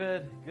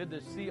Good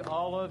to see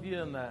all of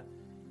you in the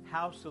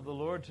house of the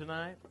Lord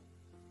tonight.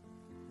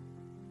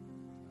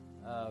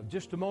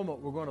 Just a moment,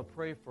 we're going to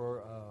pray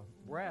for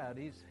Brad.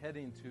 He's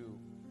heading to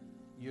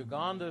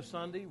Uganda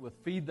Sunday with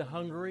Feed the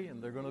Hungry,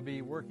 and they're going to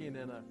be working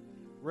in a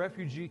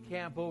refugee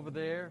camp over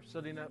there,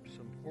 setting up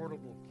some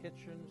portable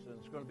kitchens, and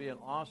it's going to be an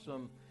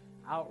awesome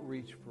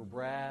outreach for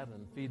Brad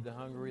and Feed the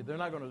Hungry. They're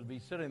not going to be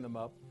setting them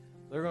up.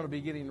 They're going to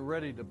be getting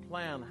ready to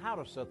plan how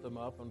to set them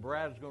up, and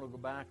Brad's going to go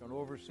back and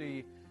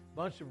oversee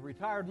bunch of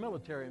retired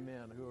military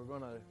men who are going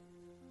to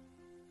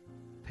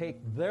take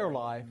their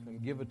life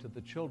and give it to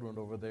the children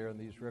over there in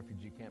these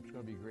refugee camps. It's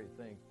going to be a great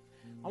thing.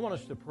 I want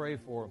us to pray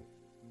for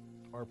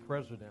our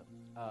president.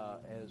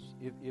 As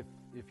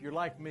if you're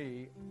like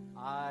me,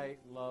 I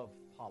love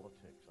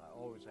politics. I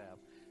always have.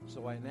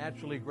 So I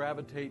naturally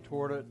gravitate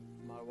toward it.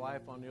 My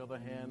wife, on the other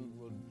hand,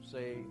 would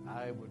say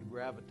I would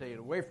gravitate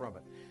away from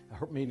it,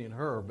 meaning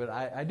her. But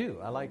I do.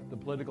 I like the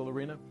political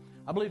arena.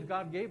 I believe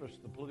God gave us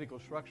the political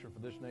structure for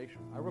this nation.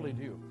 I really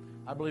do.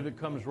 I believe it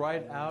comes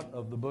right out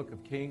of the book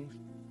of Kings.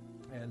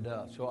 And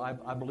so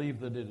I believe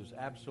that it is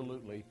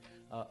absolutely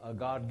a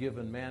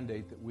God-given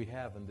mandate that we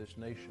have in this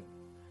nation.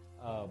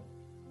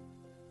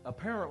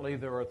 Apparently,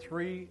 there are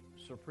 3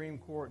 Supreme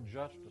Court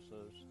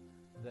justices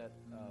that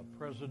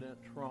President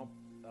Trump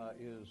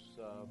is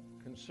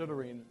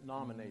considering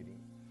nominating.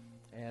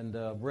 And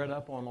read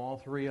up on all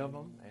 3 of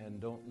them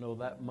and don't know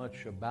that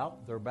much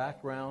about their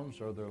backgrounds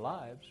or their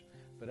lives.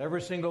 But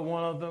every single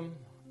one of them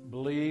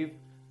believe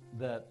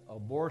that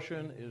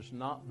abortion is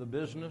not the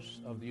business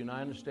of the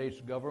United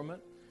States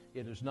government.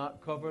 It is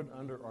not covered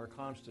under our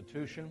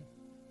Constitution,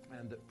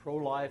 and that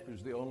pro-life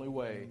is the only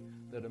way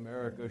that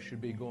America should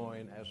be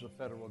going as a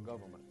federal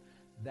government.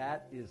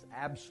 That is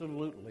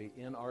absolutely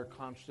in our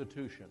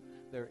Constitution.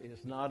 There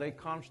is not a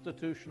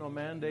constitutional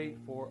mandate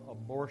for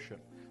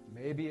abortion.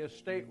 Maybe a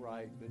state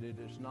right, but it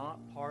is not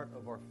part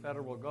of our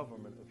federal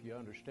government, if you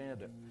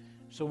understand it.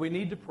 So we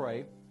need to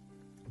pray,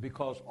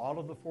 because all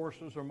of the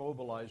forces are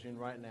mobilizing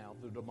right now,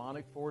 the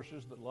demonic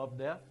forces that love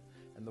death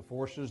and the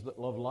forces that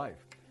love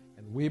life.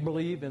 And we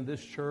believe in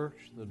this church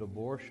that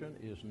abortion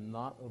is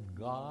not of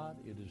God.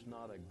 It is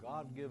not a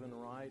God-given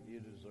right.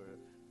 It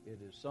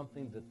is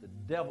something that the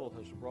devil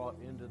has brought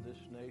into this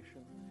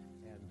nation.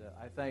 And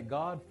I thank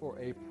God for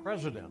a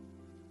president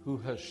who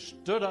has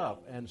stood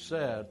up and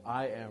said,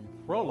 I am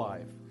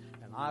pro-life,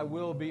 and I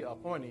will be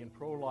appointing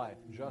pro-life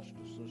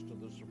justices to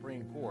the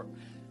Supreme Court.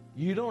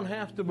 You don't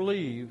have to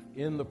believe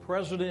in the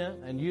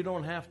president, and you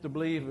don't have to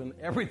believe in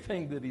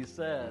everything that he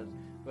says,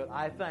 but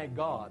I thank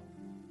God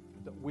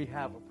that we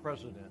have a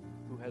president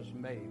who has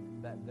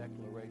made that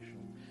declaration.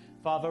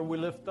 Father, we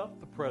lift up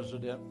the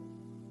president,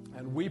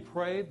 and we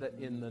pray that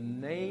in the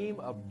name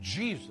of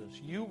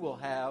Jesus, you will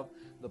have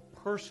the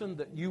person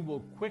that you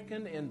will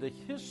quicken into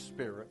his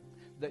spirit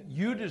that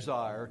you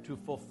desire to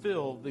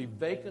fulfill the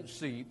vacant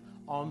seat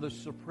on the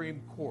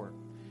Supreme Court.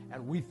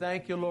 And we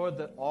thank you, Lord,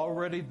 that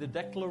already the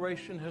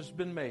declaration has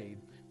been made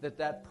that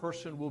that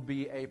person will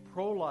be a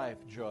pro-life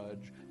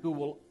judge who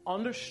will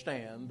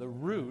understand the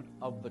root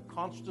of the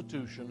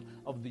Constitution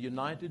of the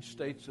United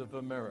States of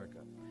America.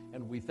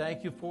 And we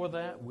thank you for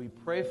that. We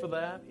pray for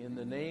that in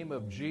the name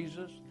of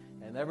Jesus.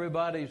 And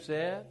everybody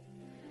said,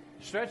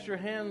 stretch your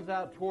hands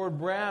out toward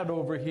Brad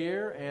over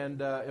here.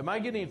 And am I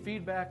getting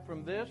feedback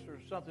from this or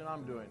something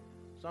I'm doing?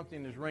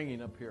 Something is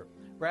ringing up here.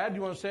 Brad,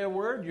 you want to say a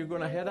word? You're going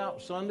to head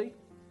out Sunday?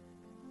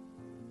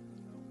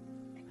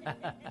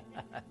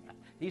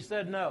 He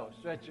said no.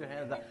 Stretch your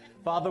hands out.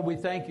 Father, we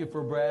thank you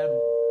for Brad.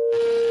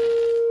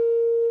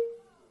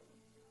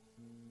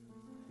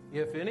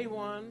 If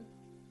anyone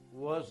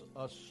was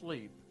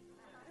asleep,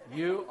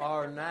 you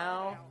are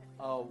now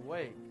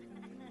awake.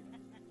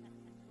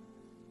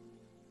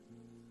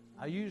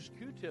 I used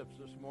Q-tips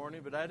this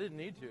morning, but I didn't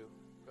need to,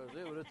 because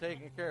it would have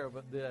taken care of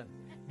it then.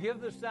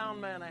 Give the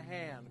sound man a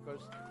hand,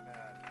 because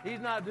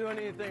he's not doing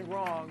anything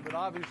wrong, but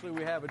obviously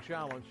we have a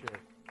challenge here.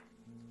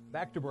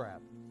 Back to Brad.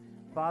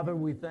 Father,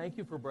 we thank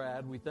you for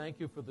Brad. We thank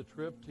you for the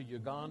trip to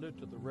Uganda,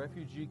 to the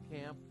refugee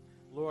camp.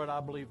 Lord, I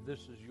believe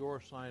this is your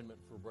assignment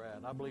for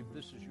Brad. I believe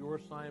this is your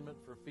assignment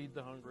for Feed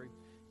the Hungry,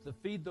 to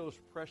feed those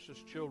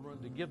precious children,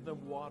 to give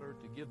them water,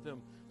 to give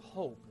them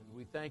hope. And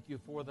we thank you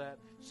for that.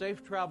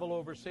 Safe travel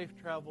over, safe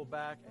travel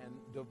back, and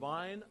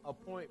divine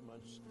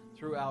appointments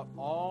throughout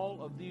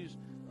all of these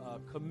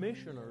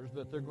commissioners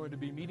that they're going to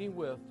be meeting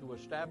with to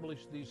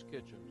establish these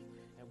kitchens.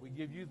 And we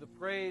give you the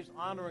praise,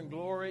 honor, and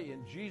glory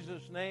in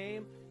Jesus'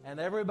 name. And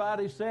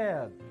everybody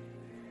said,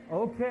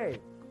 okay.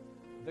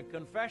 The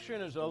confession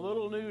is a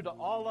little new to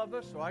all of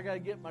us, so I got to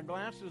get my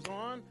glasses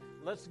on.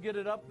 Let's get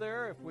it up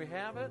there if we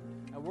have it.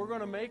 And we're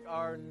going to make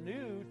our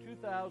new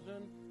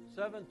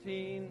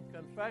 2017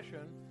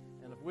 confession.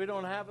 And if we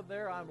don't have it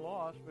there, I'm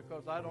lost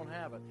because I don't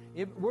have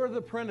it. Where are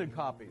the printed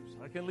copies?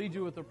 I can lead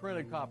you with a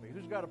printed copy.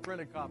 Who's got a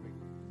printed copy?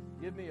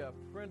 Give me a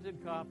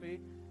printed copy.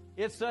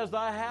 It says,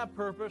 I have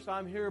purpose.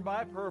 I'm here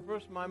by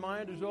purpose. My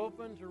mind is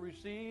open to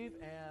receive.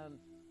 And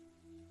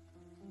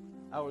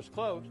I was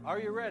close. Are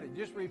you ready?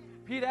 Just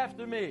repeat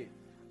after me.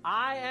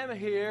 I am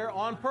here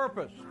on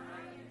purpose.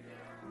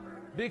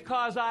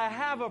 because I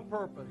have a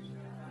purpose.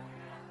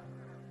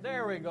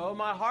 There we go.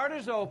 My heart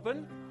is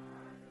open.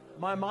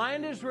 My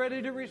mind is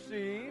ready to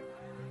receive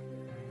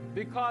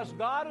because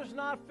God is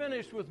not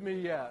finished with me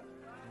yet.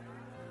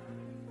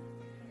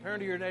 Turn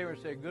to your neighbor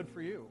and say, good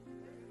for you.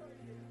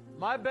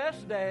 My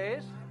best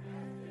days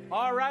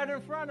are right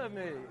in front of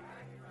me.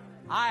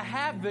 I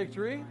have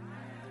victory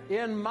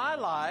in my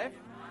life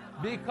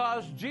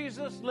because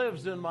Jesus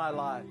lives in my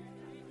life.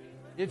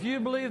 If you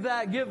believe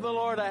that, give the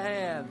Lord a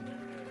hand.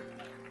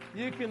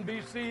 You can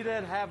be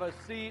seated, have a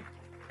seat.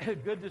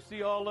 Good to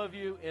see all of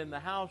you in the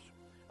house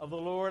of the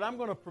Lord. I'm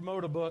going to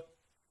promote a book.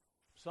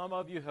 Some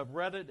of you have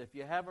read it. If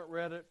you haven't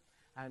read it,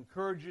 I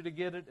encourage you to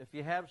get it. If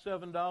you have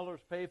 $7,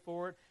 pay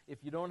for it. If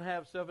you don't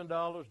have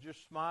 $7,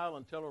 just smile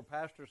and tell her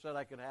pastor said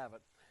I could have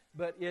it.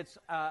 But it's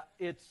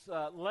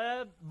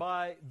led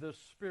by the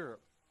Spirit.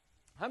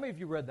 How many of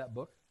you read that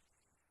book?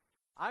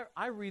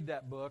 I read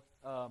that book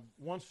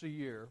once a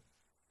year.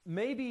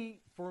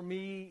 Maybe for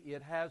me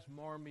it has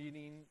more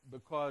meaning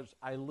because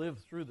I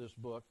lived through this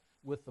book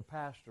with the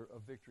pastor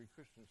of Victory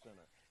Christian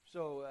Center.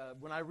 So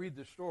when I read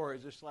the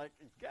stories, it's like,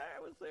 God, I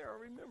was there,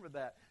 I remember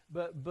that.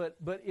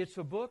 But it's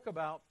a book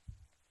about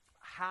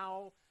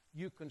how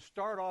you can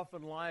start off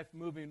in life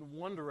moving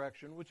one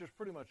direction, which is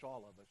pretty much all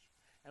of us,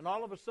 and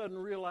all of a sudden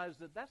realize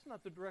that that's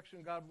not the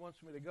direction God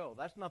wants me to go.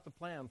 That's not the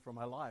plan for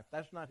my life.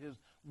 That's not His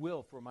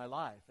will for my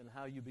life, and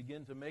how you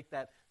begin to make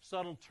that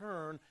subtle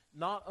turn,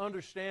 not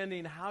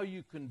understanding how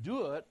you can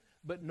do it,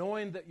 but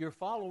knowing that you're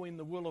following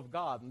the will of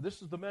God. And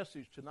this is the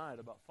message tonight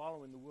about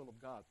following the will of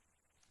God.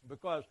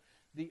 Because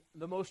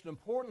the most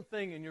important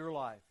thing in your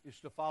life is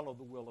to follow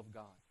the will of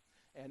God.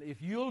 And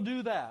if you'll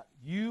do that,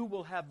 you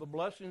will have the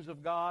blessings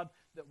of God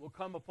that will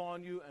come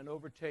upon you and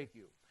overtake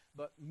you.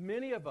 But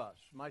many of us,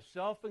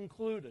 myself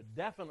included,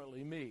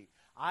 definitely me,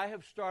 I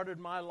have started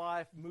my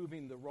life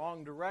moving the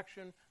wrong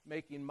direction,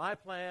 making my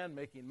plan,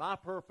 making my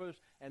purpose,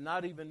 and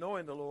not even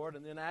knowing the Lord.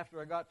 And then after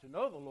I got to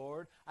know the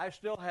Lord, I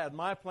still had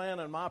my plan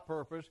and my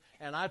purpose,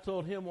 and I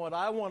told Him what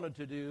I wanted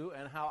to do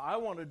and how I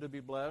wanted to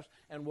be blessed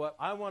and what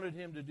I wanted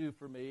Him to do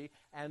for me,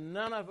 and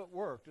none of it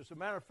worked. As a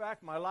matter of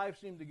fact, my life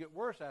seemed to get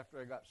worse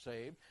after I got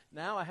saved.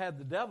 Now I had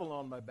the devil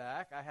on my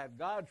back. I had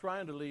God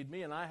trying to lead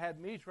me, and I had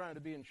me trying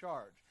to be in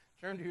charge.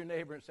 Turn to your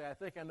neighbor and say, I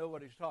think I know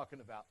what he's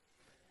talking about.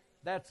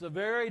 That's a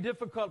very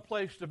difficult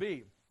place to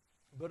be.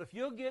 But if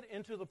you'll get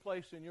into the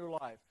place in your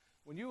life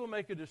when you will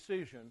make a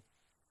decision,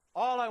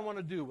 all I want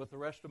to do with the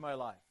rest of my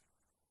life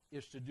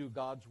is to do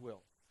God's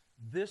will.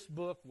 This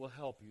book will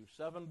help you.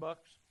 $7. If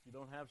you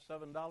don't have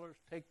 $7,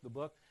 take the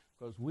book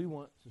because we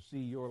want to see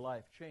your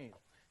life change.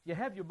 You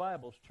have your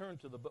Bibles. Turn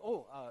to the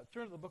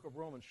book of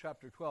Romans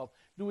chapter 12.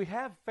 Do we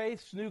have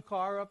Faith's new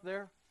car up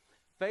there?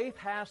 Faith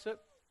Hassett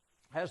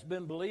has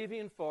been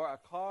believing for a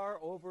car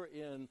over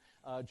in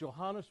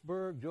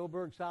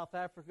Joburg, South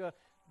Africa.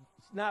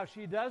 Now,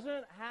 she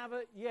doesn't have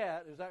it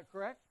yet, is that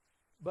correct?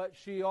 But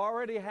she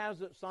already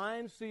has it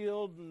signed,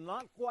 sealed,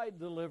 not quite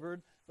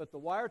delivered, but the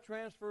wire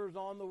transfer is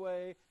on the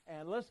way,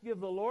 and let's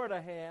give the Lord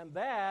a hand.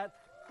 That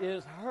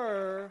is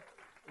her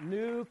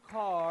new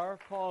car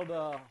called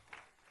a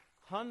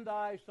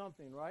Hyundai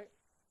something, right?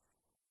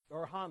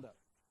 Or Honda.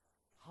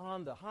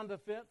 Honda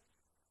Fit?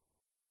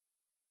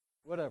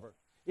 Whatever.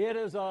 It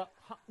is a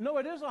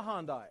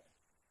Hyundai.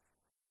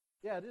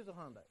 Yeah, it is a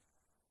Hyundai.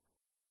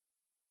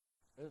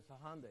 It's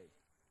a Hyundai.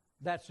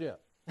 That's it.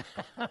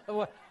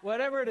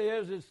 Whatever it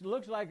is, it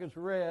looks like it's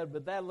red,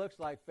 but that looks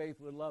like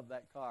Faith would love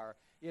that car.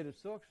 It is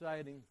so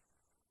exciting.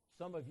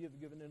 Some of you have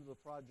given into the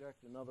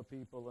project and other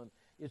people, and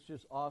it's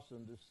just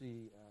awesome to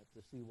see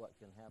what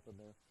can happen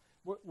there.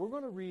 We're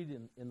going to read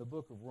in the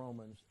book of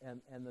Romans,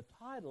 and the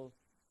title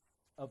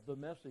of the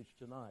message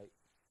tonight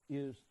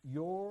is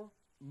Your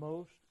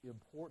Most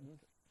Important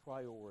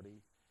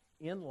Priority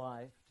in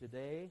Life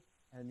Today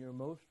and Your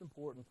Most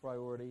Important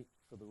Priority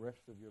for the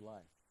rest of your life.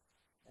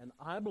 And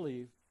I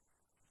believe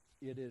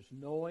it is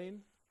knowing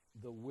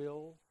the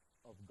will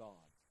of God.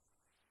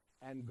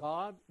 And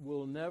God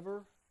will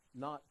never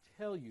not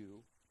tell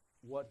you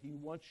what He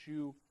wants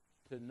you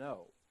to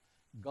know.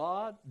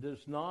 God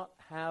does not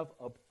have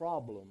a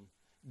problem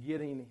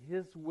getting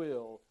His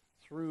will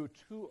through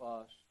to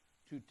us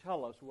to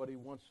tell us what He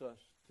wants us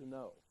to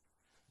know.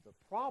 The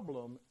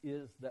problem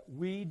is that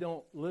we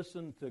don't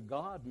listen to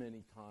God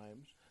many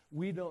times.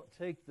 We don't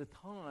take the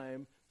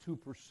time to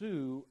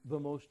pursue the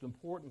most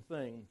important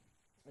thing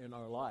in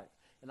our life.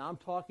 And I'm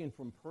talking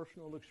from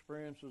personal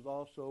experiences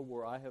also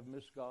where I have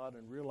missed God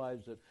and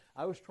realized that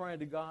I was trying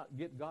to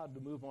get God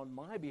to move on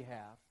my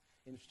behalf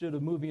instead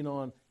of moving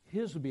on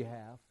His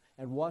behalf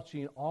and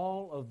watching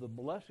all of the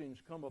blessings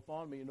come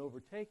upon me and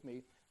overtake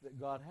me that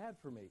God had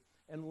for me.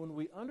 And when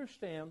we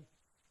understand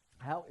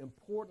how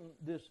important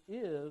this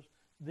is,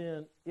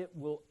 then it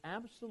will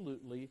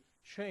absolutely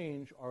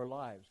change our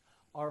lives.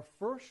 Our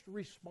first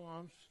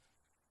response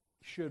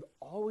should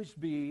always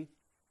be,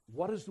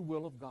 what is the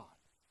will of God?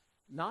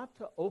 Not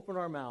to open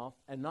our mouth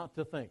and not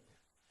to think.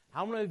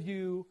 How many of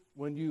you,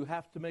 when you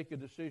have to make a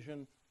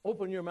decision,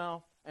 open your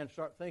mouth and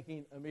start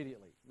thinking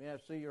immediately? May I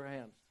see your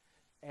hands?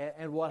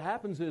 And what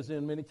happens is,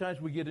 in many times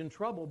we get in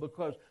trouble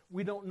because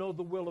we don't know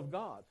the will of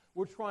God.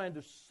 We're trying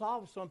to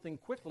solve something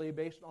quickly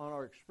based on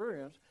our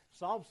experience,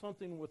 solve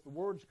something with the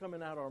words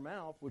coming out of our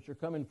mouth, which are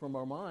coming from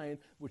our mind,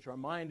 which our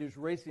mind is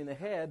racing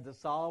ahead to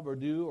solve or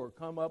do or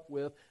come up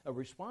with a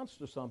response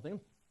to something.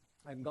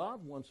 And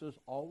God wants us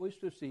always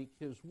to seek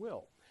His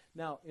will.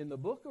 Now, in the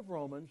book of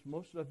Romans,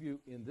 most of you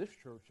in this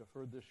church have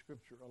heard this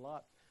scripture a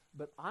lot,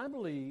 but I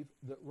believe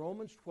that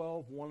Romans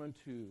 12, 1 and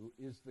 2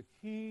 is the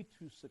key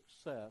to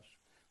success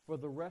for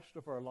the rest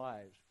of our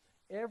lives.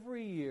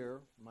 Every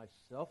year,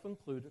 myself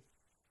included,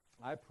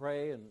 I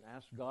pray and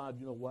ask God,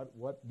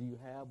 what do you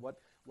have?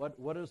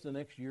 What is the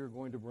next year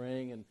going to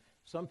bring? And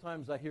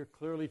sometimes I hear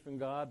clearly from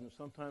God, and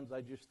sometimes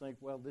I just think,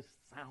 well, this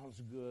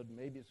sounds good.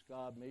 Maybe it's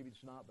God, maybe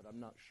it's not, but I'm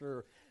not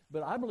sure.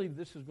 But I believe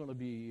this is going to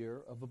be a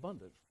year of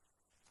abundance.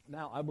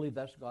 Now, I believe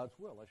that's God's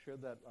will. I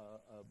shared that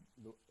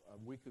a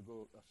week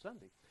ago,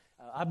 Sunday.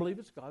 I believe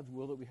it's God's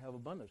will that we have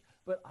abundance.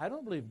 But I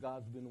don't believe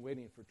God's been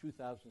waiting for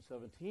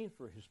 2017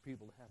 for His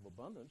people to have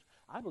abundance.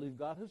 I believe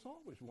God has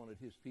always wanted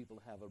His people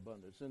to have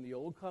abundance. In the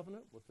Old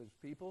Covenant with His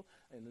people,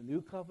 in the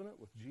New Covenant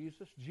with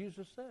Jesus,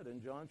 Jesus said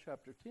in John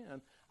chapter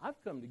 10,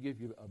 I've come to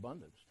give you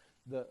abundance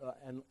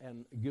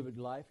and give it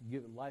life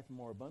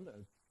more abundant.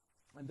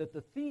 And that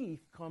the thief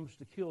comes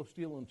to kill,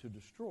 steal, and to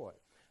destroy.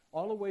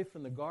 All the way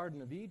from the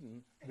Garden of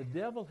Eden, the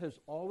devil has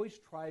always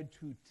tried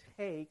to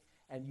take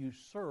and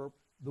usurp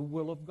the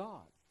will of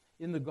God.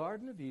 In the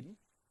Garden of Eden,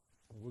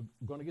 we're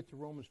going to get to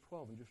Romans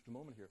 12 in just a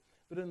moment here,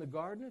 but in the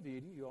Garden of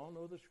Eden, you all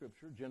know the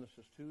scripture,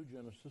 Genesis 2,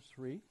 Genesis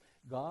 3,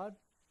 God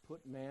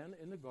put man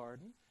in the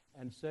garden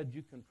and said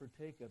you can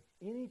partake of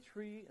any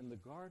tree in the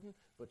garden,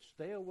 but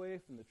stay away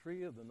from the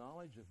tree of the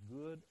knowledge of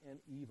good and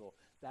evil.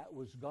 That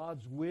was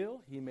God's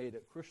will. He made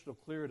it crystal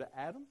clear to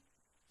Adam.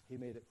 He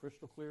made it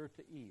crystal clear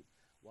to Eve.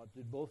 What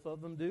did both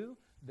of them do?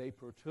 They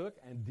partook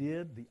and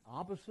did the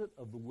opposite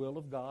of the will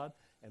of God,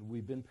 and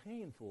we've been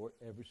paying for it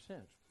ever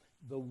since.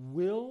 The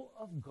will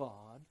of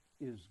God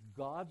is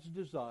God's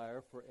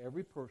desire for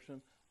every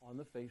person on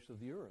the face of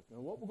the earth.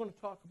 And what we're going to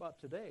talk about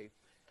today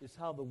is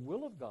how the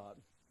will of God,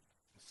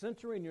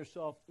 centering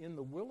yourself in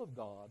the will of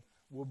God,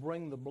 will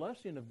bring the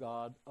blessing of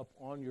God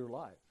upon your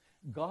life.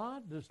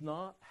 God does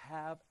not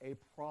have a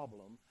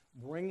problem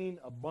bringing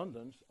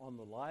abundance on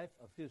the life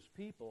of His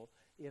people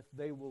if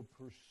they will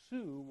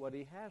pursue what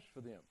He has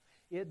for them.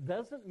 It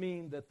doesn't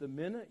mean that the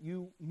minute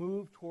you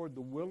move toward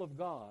the will of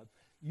God,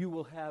 you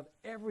will have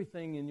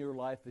everything in your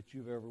life that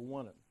you've ever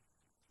wanted.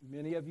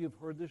 Many of you have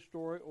heard this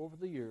story over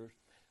the years,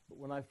 but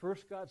when I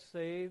first got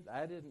saved,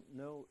 I didn't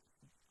know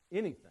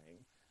anything,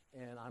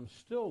 and I'm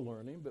still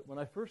learning, but when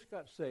I first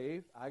got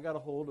saved, I got a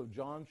hold of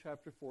John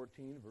chapter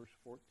 14, verse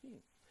 14.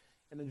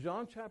 And in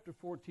John chapter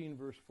 14,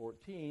 verse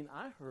 14,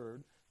 I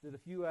heard that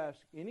if you ask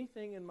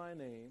anything in my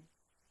name,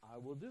 I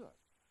will do it.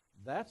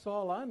 That's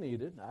all I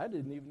needed. I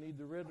didn't even need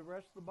to read the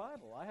rest of the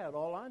Bible. I had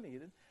all I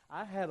needed.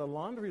 I had a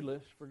laundry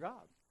list for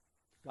God.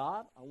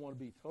 God, I want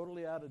to be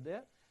totally out of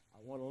debt. I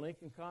want a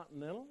Lincoln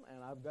Continental,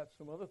 and I've got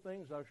some other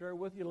things I'll share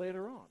with you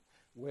later on.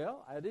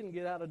 Well, I didn't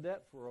get out of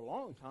debt for a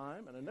long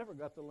time, and I never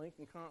got the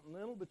Lincoln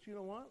Continental, but you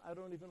know what? I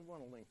don't even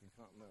want a Lincoln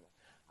Continental.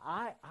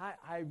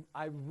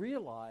 I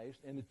realized,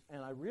 and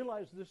I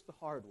realized this the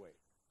hard way,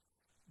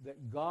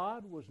 that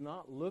God was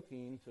not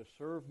looking to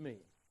serve me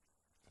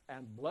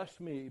and bless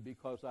me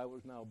because I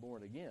was now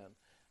born again.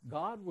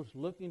 God was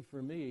looking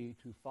for me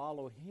to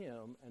follow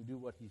Him and do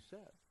what He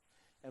said.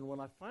 And when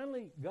I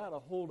finally got a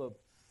hold of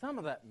some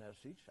of that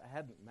message, I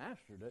hadn't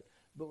mastered it,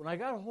 but when I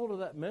got a hold of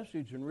that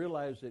message and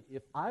realized that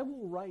if I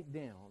will write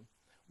down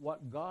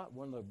what God,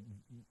 one of the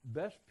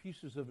best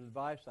pieces of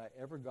advice I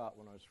ever got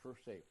when I was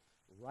first saved,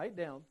 write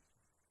down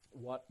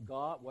what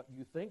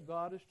you think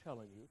God is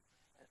telling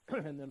you,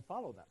 and then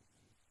follow that.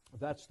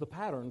 That's the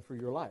pattern for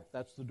your life.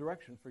 That's the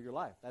direction for your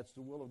life. That's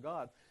the will of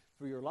God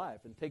for your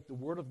life. And take the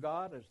Word of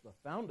God as the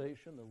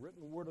foundation, the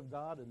written Word of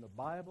God in the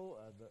Bible,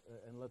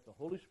 and let the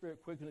Holy Spirit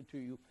quicken it to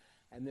you,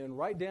 and then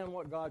write down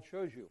what God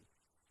shows you.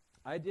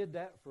 I did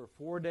that for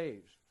 4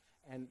 days,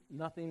 and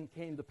nothing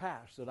came to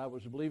pass that I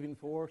was believing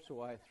for, so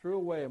I threw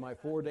away my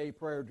 4-day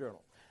prayer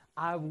journal.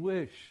 I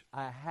wish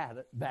I had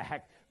it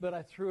back, but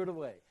I threw it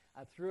away.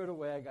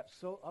 I got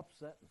so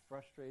upset and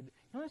frustrated.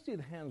 Can I see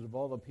the hands of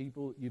all the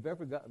people you've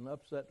ever gotten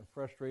upset and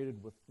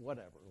frustrated with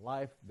whatever,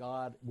 life,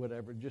 God,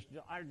 whatever.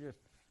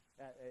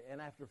 And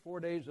after 4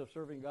 days of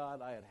serving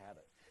God, I had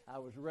it. I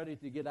was ready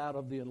to get out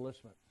of the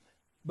enlistment.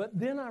 But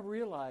then I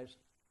realized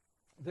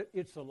that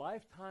it's a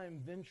lifetime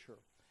venture.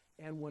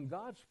 And when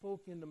God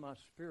spoke into my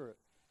spirit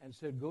and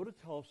said, go to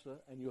Tulsa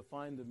and you'll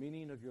find the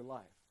meaning of your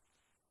life.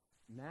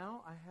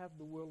 Now I have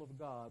the will of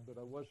God, but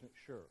I wasn't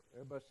sure.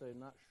 Everybody say,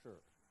 not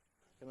sure.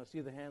 Can I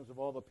see the hands of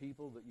all the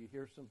people that you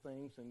hear some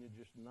things and you're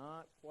just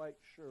not quite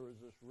sure, is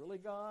this really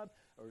God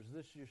or is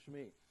this just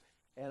me?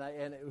 And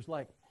it was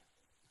like,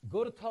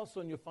 go to Tulsa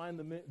and you'll find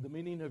the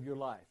meaning of your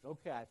life.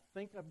 Okay, I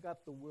think I've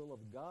got the will of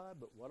God,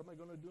 but what am I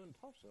going to do in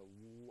Tulsa?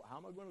 How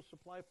am I going to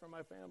supply for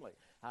my family?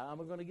 How am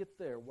I going to get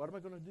there? What am I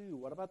going to do?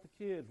 What about the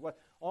kids?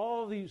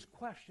 All these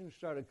questions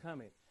started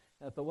coming.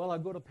 And I thought, well, I'll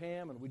go to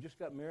Pam, and we just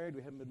got married.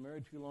 We haven't been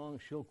married too long.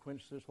 She'll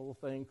quench this whole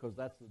thing because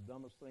that's the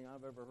dumbest thing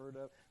I've ever heard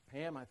of.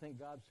 Pam, I think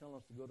God's telling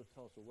us to go to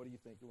Tulsa. What do you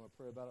think? You want to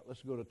pray about it?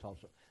 Let's go to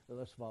Tulsa.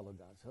 Let's follow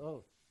God. So,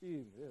 oh,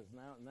 gee,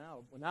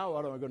 now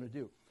what am I going to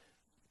do?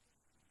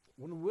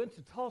 When we went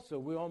to Tulsa,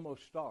 we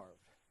almost starved.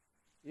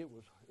 It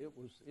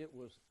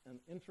was an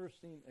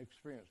interesting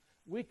experience.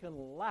 We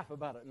can laugh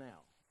about it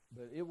now,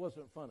 but it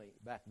wasn't funny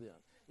back then.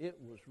 It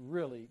was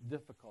really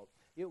difficult.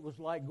 It was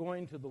like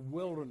going to the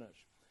wilderness.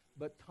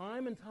 But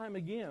time and time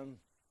again,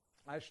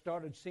 I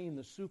started seeing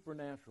the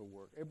supernatural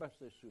work. Everybody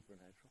say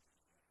supernatural.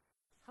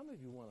 How many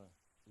of you want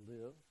to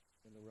live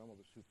in the realm of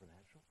the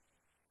supernatural?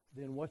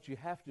 Then what you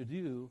have to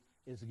do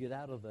is get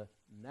out of the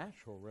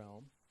natural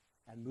realm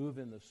and move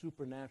in the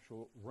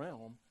supernatural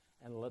realm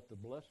and let the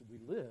blessed, we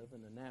live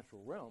in the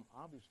natural realm,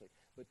 obviously,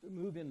 but to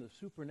move in the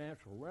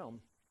supernatural realm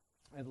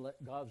and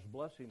let God's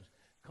blessings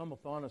come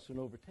upon us and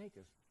overtake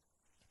us.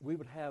 We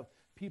would have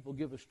people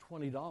give us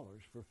 $20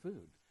 for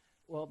food.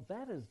 Well,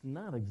 that is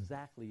not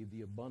exactly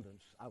the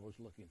abundance I was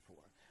looking for.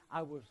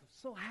 I was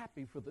so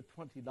happy for the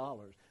 $20,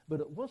 but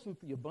it wasn't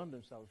the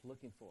abundance I was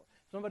looking for.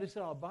 Somebody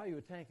said, I'll buy you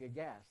a tank of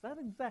gas.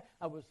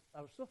 I was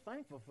so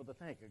thankful for the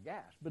tank of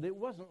gas, but it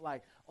wasn't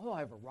like, oh,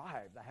 I've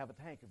arrived, I have a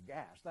tank of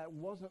gas. That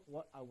wasn't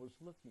what I was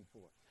looking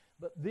for.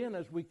 But then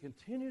as we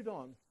continued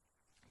on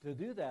to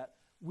do that,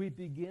 we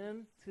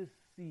begin to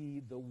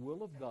see the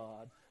will of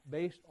God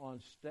based on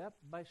step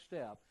by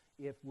step.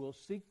 If we'll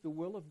seek the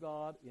will of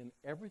God in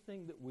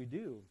everything that we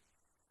do,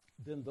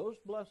 then those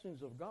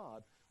blessings of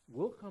God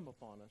will come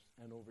upon us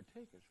and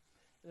overtake us.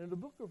 And in the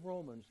book of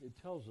Romans, it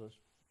tells us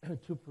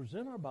to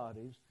present our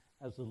bodies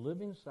as a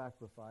living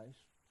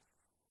sacrifice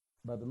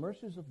by the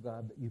mercies of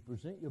God, that you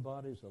present your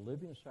bodies a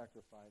living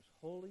sacrifice,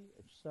 holy,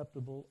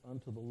 acceptable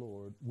unto the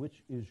Lord,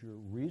 which is your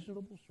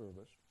reasonable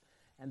service.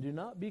 And do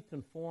not be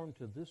conformed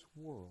to this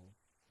world,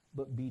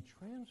 but be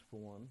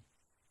transformed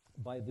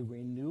by the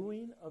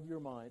renewing of your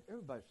mind.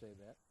 Everybody say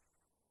that.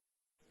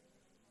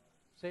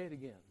 Say it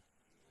again.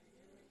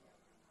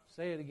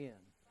 Say it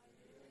again.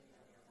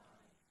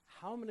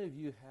 How many of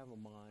you have a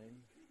mind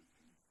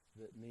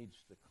that needs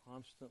to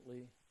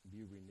constantly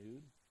be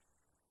renewed?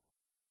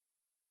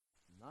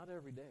 Not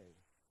every day.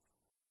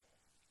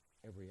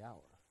 Every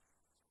hour.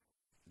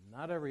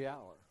 Not every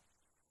hour.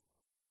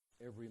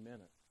 Every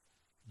minute.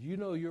 Do you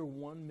know you're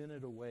 1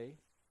 minute away,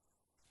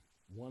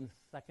 1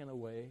 second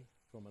away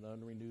from an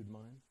unrenewed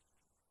mind?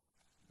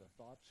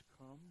 The thoughts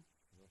come,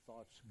 the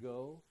thoughts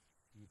go,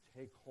 you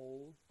take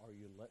hold or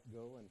you let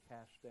go and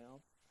cast down.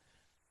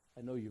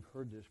 I know you've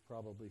heard this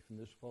probably from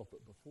this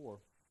pulpit before,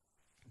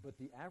 but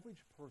the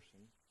average person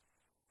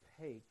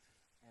takes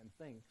and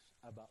thinks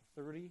about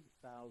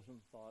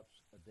 30,000 thoughts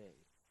a day.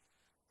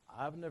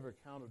 I've never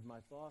counted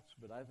my thoughts,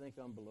 but I think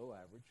I'm below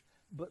average.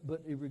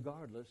 But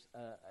regardless,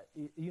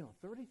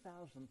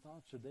 30,000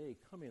 thoughts a day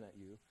coming at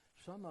you,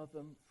 some of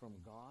them from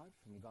God,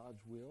 from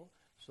God's will,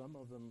 some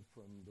of them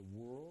from the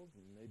world,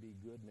 maybe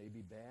good,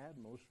 maybe bad,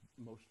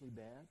 mostly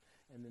bad,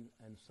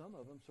 and some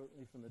of them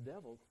certainly from the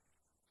devil,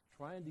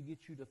 trying to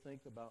get you to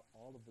think about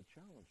all of the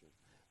challenges.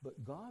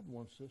 But God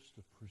wants us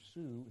to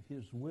pursue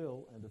his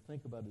will and to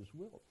think about his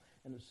will.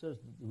 And it says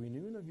that the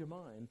renewing of your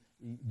mind,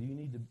 you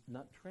need to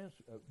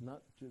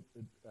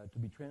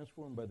be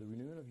transformed by the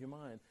renewing of your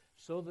mind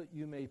so that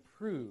you may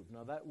prove.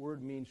 Now that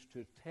word means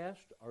to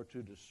test or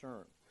to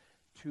discern.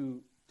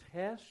 To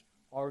test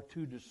or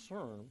to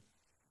discern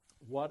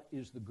what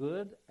is the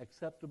good,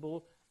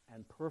 acceptable,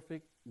 and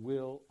perfect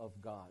will of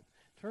God.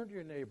 Turn to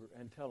your neighbor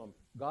and tell him,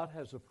 God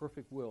has a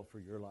perfect will for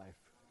your life.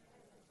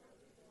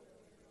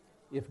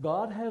 If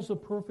God has a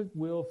perfect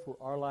will for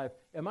our life,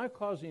 am I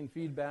causing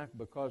feedback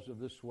because of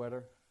this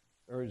sweater?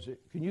 Or is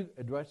it,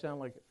 do I sound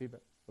like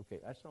feedback? Okay,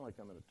 I sound like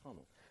I'm in a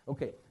tunnel.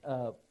 Okay,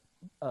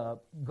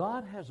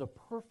 God has a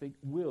perfect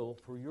will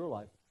for your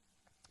life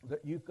that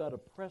you've got to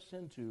press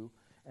into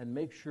and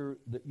make sure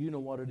that you know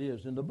what it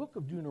is. In the book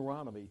of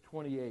Deuteronomy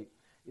 28,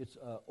 it's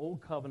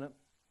Old Covenant,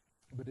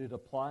 but it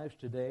applies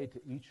today to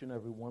each and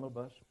every one of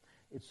us.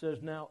 It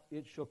says, now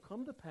it shall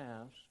come to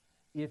pass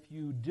if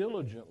you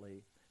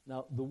diligently.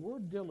 Now, the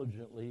word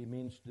diligently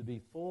means to be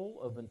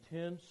full of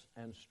intense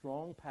and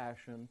strong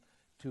passion,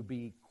 to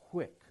be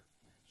quick.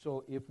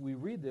 So if we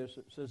read this,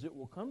 it says it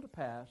will come to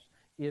pass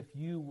if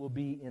you will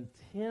be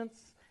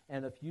intense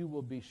and if you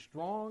will be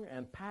strong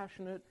and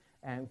passionate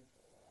and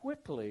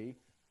quick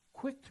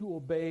to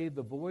obey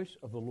the voice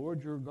of the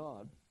Lord your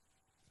God.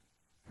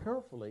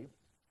 Carefully,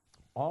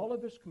 all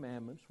of his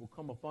commandments will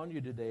come upon you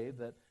today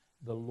that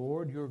the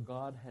Lord your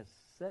God has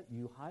set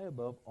you high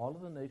above all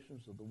of the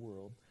nations of the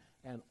world,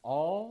 and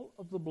all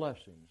of the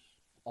blessings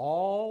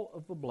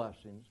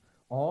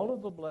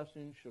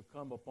shall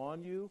come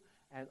upon you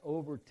and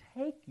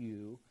overtake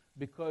you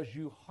because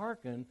you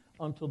hearken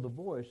unto the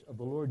voice of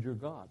the Lord your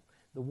God.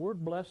 The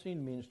word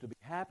blessing means to be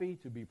happy,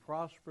 to be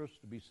prosperous,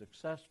 to be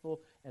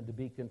successful, and to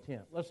be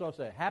content. Let's all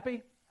say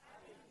happy,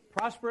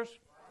 prosperous,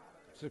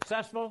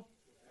 successful,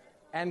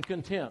 and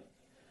content.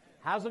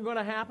 How's it going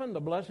to happen?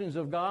 The blessings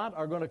of God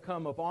are going to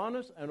come upon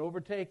us and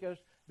overtake us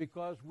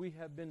because we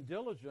have been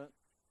diligent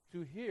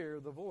to hear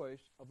the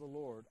voice of the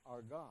Lord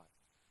our God.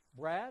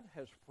 Brad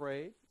has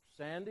prayed.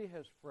 Sandy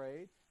has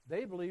prayed.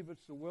 They believe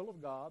it's the will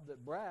of God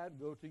that Brad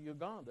go to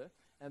Uganda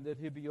and that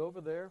he'll be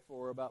over there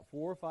for about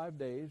 4 or 5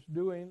 days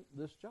doing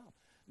this job.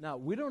 Now,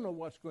 we don't know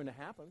what's going to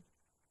happen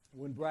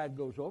when Brad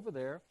goes over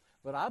there,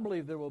 but I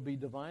believe there will be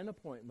divine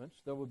appointments.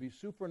 There will be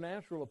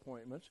supernatural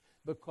appointments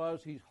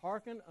because he's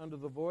hearkened unto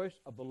the voice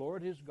of the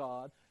Lord his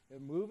God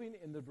and moving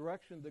in the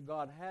direction that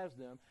God has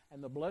them,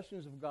 and the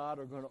blessings of God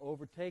are going to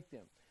overtake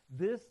them.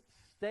 This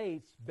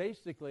states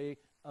basically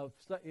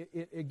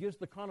it gives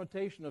the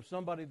connotation of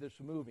somebody that's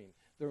moving.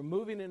 They're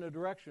moving in a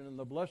direction, and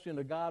the blessing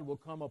of God will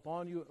come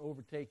upon you and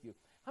overtake you.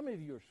 How many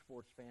of you are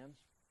sports fans?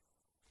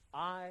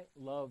 I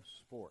love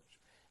sports.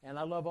 And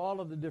I love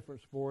all of the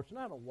different sports, and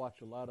I don't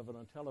watch a lot of it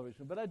on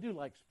television, but I do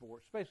like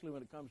sports, especially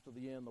when it comes to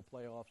the end, the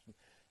playoffs,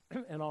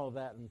 and all of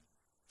that. And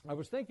I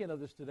was thinking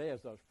of this today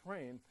as I was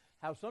praying,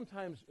 how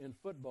sometimes in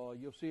football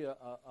you'll see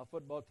a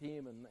football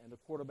team and a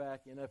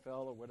quarterback,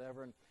 NFL or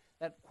whatever, and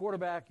that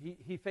quarterback,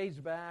 he fades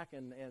back,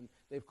 and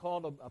they've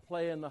called a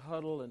play in the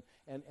huddle,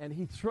 and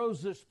he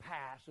throws this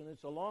pass, and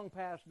it's a long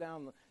pass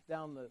down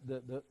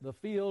the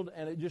field,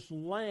 and it just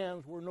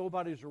lands where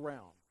nobody's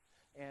around.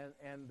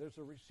 And there's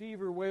a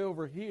receiver way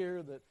over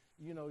here that,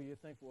 you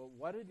think, well,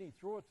 why didn't he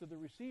throw it to the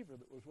receiver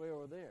that was way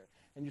over there?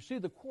 And you see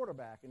the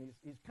quarterback, and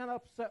he's kind of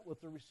upset with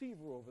the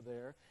receiver over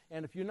there.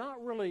 And if you're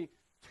not really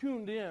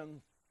tuned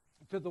in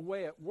to the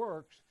way it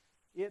works,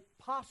 it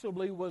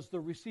possibly was the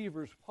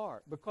receiver's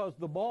part, because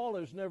the ball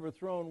is never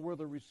thrown where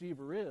the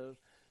receiver is.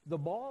 The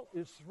ball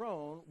is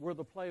thrown where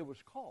the play was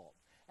called.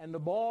 And the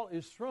ball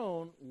is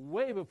thrown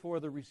way before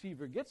the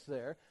receiver gets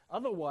there.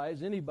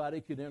 Otherwise,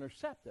 anybody could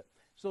intercept it.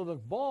 So the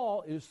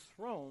ball is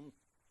thrown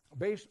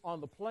based on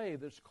the play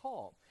that's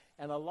called.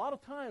 And a lot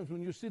of times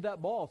when you see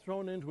that ball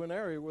thrown into an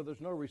area where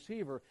there's no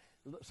receiver,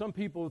 some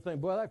people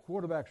think, boy, that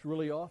quarterback's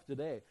really off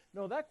today.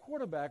 No, that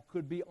quarterback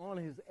could be on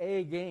his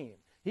A game.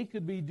 He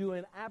could be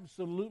doing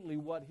absolutely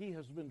what he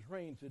has been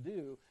trained to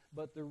do,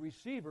 but the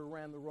receiver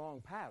ran the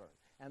wrong pattern.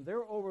 And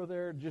they're over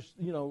there just,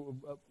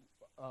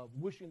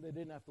 wishing they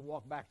didn't have to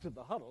walk back to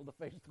the huddle to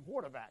face the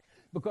quarterback,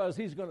 because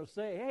he's going to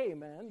say, hey,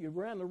 man, you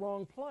ran the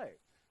wrong play.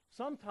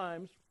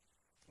 Sometimes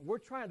we're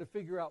trying to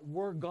figure out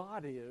where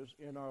God is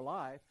in our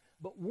life,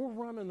 but we're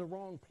running the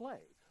wrong play.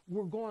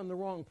 We're going the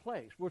wrong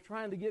place. We're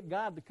trying to get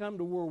God to come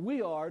to where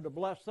we are to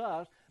bless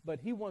us,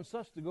 but he wants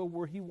us to go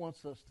where he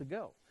wants us to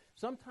go.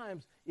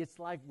 Sometimes it's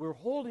like we're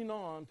holding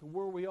on to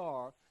where we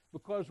are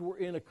because we're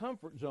in a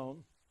comfort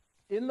zone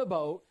in the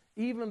boat,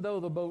 even though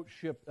the boat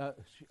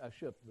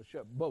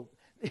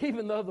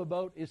even though the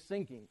boat is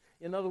sinking.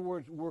 In other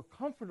words, we're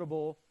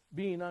comfortable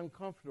being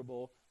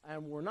uncomfortable,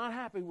 and we're not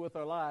happy with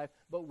our life,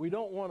 but we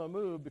don't want to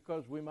move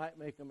because we might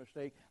make a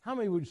mistake. How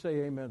many would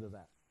say amen to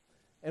that?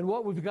 And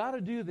what we've got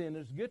to do then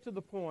is get to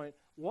the point,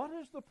 what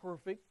is the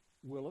perfect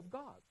will of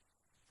God?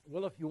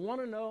 Well, if you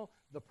want to know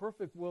the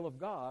perfect will of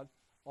God,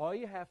 all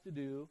you have to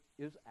do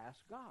is ask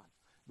God.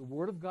 The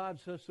Word of God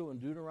says so in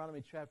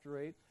Deuteronomy chapter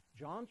 8.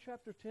 John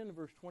chapter 10,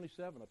 verse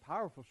 27, a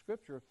powerful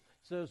scripture,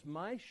 says,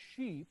 my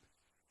sheep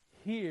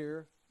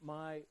hear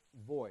my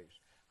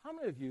voice. How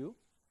many of you,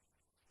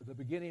 at the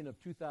beginning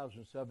of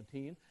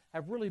 2017,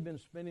 have really been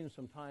spending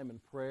some time in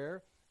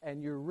prayer,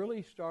 and you're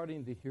really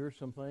starting to hear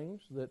some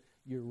things that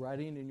you're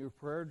writing in your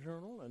prayer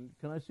journal? And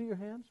can I see your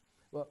hands?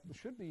 Well, it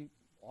should be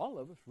all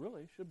of us,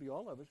 really. It should be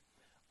all of us.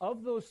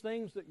 Of those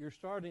things that you're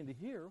starting to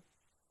hear,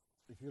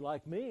 if you're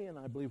like me, and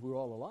I believe we're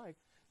all alike,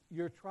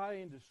 you're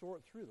trying to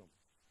sort through them.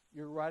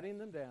 You're writing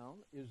them down.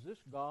 Is this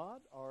God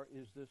or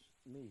is this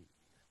me?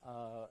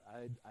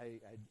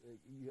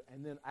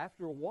 And then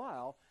after a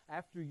while,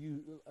 after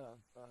you,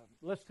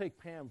 let's take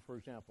Pam, for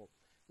example.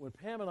 When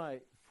Pam and I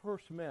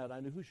first met, I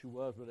knew who she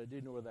was, but I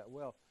didn't know her that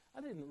well.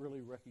 I didn't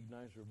really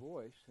recognize her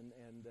voice.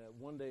 And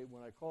one day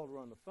when I called her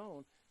on the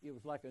phone, it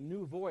was like a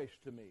new voice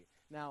to me.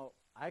 Now,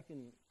 I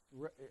can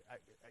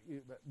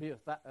be a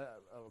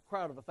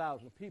crowd of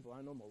 1,000 people.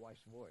 I know my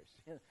wife's voice.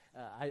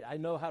 I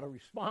know how to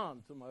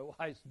respond to my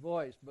wife's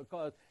voice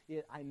because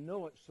I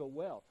know it so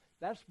well.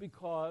 That's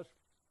because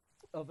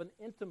of an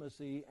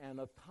intimacy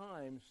and of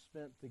time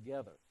spent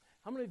together.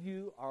 How many of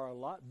you are a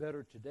lot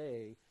better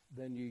today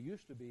than you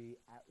used to be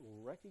at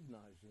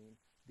recognizing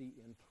the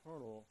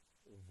internal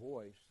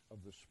voice of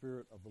the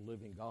Spirit of the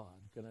living God?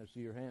 Can I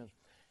see your hands?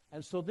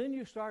 And so then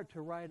you start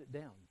to write it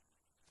down,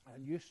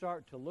 and you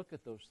start to look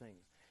at those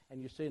things.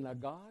 And you say, now,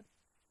 God,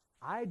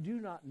 I do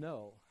not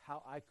know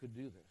how I could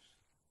do this,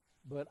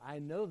 but I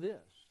know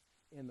this.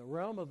 In the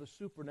realm of the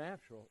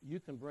supernatural, you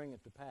can bring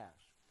it to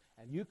pass.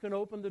 And you can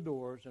open the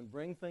doors and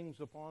bring things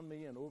upon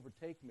me and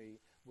overtake me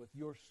with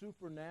your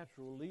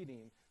supernatural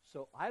leading,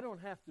 so I don't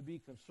have to be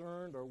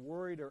concerned or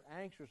worried or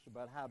anxious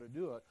about how to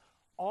do it.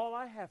 All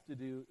I have to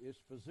do is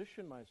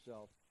position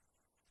myself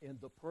in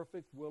the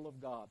perfect will of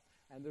God.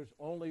 And there's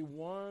only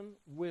one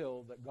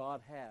will that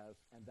God has,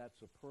 and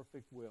that's a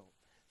perfect will.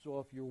 So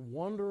if you're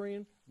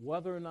wondering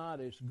whether or not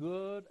it's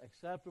good,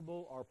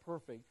 acceptable, or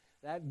perfect,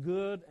 that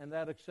good and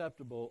that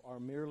acceptable are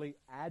merely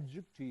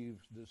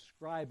adjectives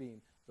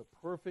describing the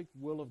perfect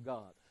will of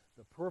God.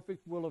 The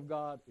perfect will of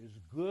God is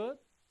good.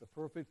 The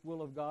perfect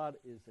will of God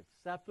is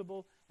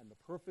acceptable, and the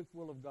perfect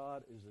will of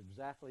God is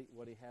exactly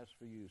what he has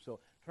for you. So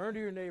turn to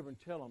your neighbor and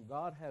tell him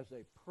God has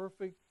a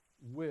perfect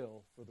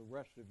will for the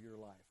rest of your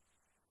life.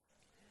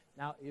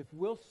 Now, if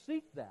we'll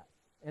seek that,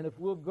 and if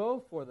we'll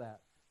go for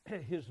that,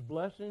 his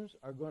blessings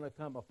are going to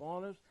come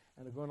upon us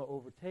and are going to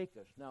overtake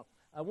us. Now,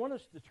 I want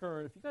us to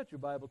turn, if you got your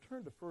Bible,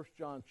 turn to 1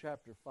 John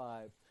chapter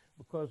 5,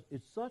 because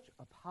it's such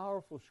a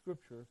powerful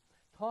scripture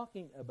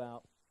talking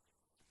about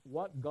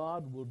what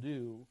God will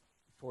do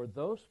for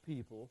those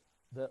people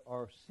that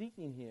are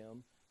seeking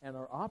him and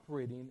are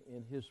operating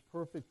in his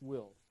perfect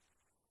will.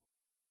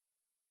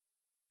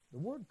 The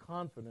word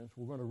confidence,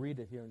 we're going to read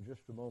it here in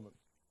just a moment,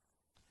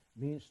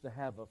 means to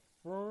have a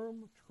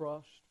firm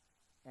trust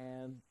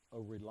and a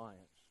reliance.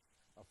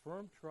 A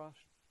firm trust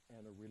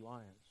and a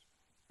reliance.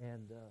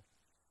 And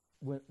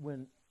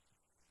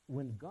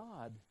when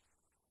God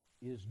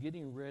is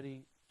getting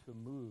ready to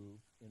move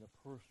in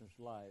a person's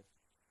life,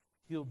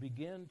 he'll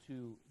begin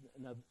to,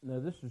 now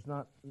this is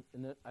not,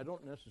 I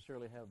don't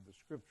necessarily have the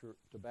scripture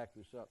to back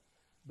this up,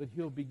 but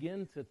he'll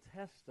begin to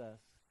test us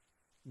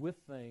with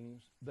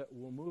things that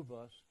will move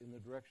us in the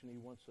direction he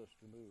wants us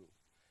to move.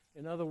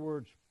 In other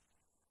words,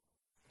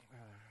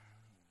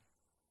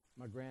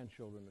 my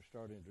grandchildren are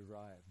starting to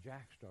drive.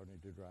 Jack's starting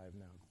to drive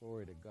now.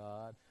 Glory to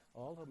God.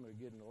 All of them are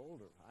getting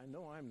older. I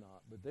know I'm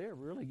not, but they're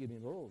really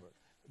getting older.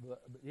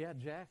 But yeah,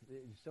 Jack,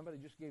 somebody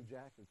just gave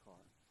Jack a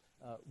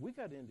car. We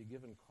got into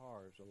giving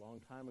cars a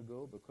long time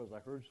ago because I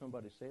heard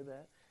somebody say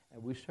that,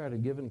 and we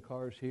started giving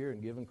cars here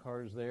and giving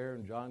cars there,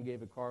 and John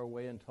gave a car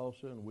away in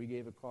Tulsa, and we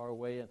gave a car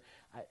away. And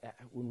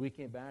when we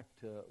came back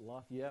to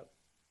Lafayette,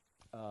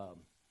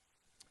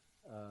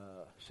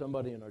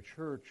 somebody in our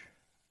church,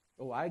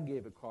 I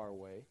gave a car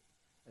away,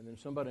 and then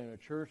somebody in our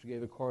church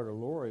gave a car to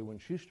Lori when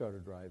she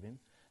started driving,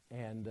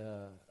 and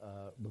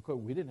because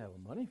we didn't have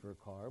the money for a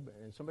car,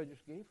 and somebody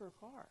just gave her a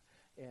car.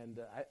 And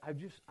I've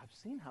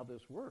seen how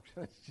this works.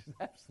 It's just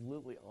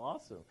absolutely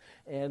awesome.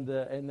 And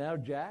now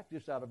Jack,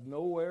 just out of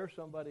nowhere,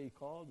 somebody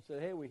called and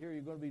said, "Hey, we hear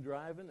you're going to be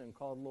driving," and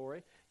called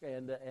Lori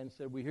and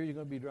said, "We hear you're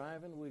going to be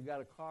driving. We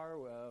got a car.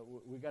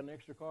 We got an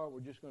extra car. We're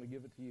just going to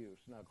give it to you."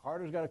 So now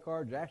Carter's got a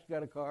car. Jack's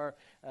got a car.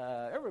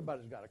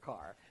 Everybody's got a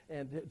car.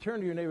 And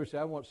turn to your neighbor and say,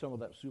 "I want some of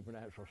that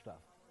supernatural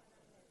stuff."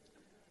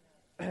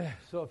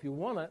 So if you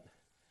want it,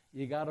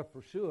 you got to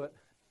pursue it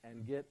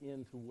and get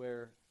into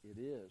where it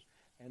is.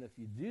 And if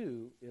you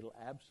do, it'll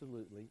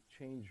absolutely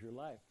change your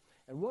life.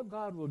 And what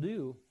God will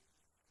do,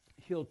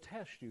 he'll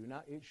test you.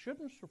 Now, it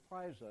shouldn't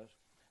surprise us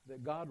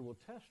that God will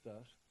test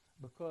us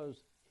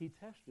because he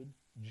tested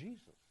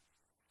Jesus.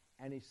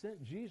 And he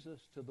sent Jesus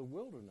to the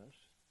wilderness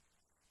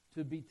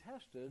to be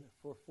tested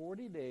for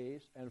 40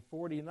 days and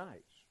 40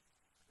 nights.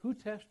 Who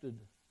tested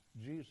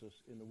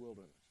Jesus in the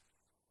wilderness?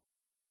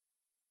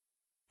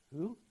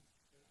 Who?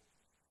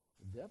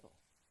 The devil.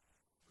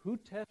 Who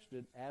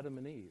tested Adam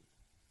and Eve?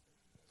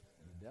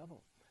 The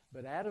devil.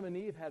 But Adam and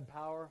Eve had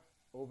power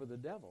over the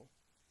devil,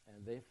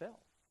 and they fell.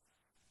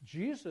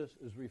 Jesus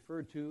is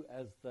referred to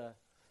as the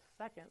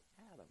second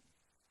Adam.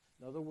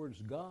 In other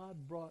words,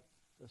 God brought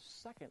the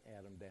second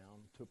Adam down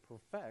to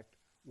perfect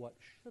what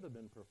should have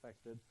been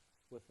perfected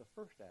with the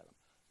first Adam.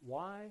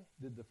 Why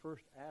did the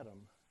first Adam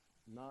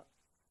not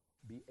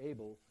be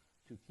able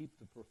to keep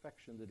the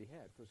perfection that he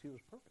had? Because he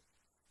was perfect.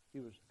 He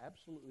was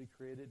absolutely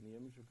created in the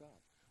image of God.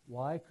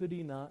 Why could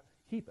he not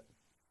keep it?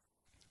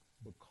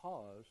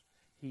 Because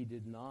he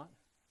did not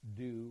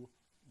do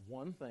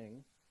one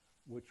thing,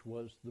 which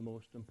was the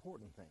most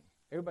important thing.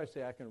 Everybody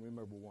say, "I can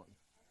remember one."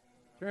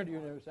 Turn to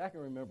your neighbor and say, "I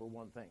can remember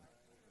one thing."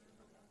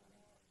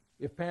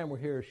 If Pam were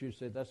here, she'd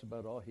say, "That's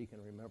about all he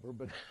can remember."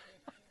 But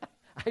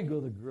I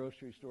go to the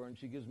grocery store, and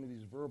she gives me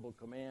these verbal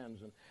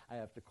commands, and I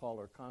have to call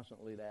her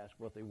constantly to ask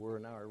what they were.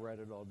 Now I write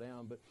it all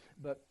down.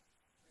 But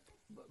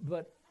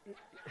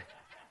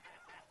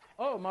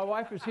oh, my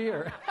wife is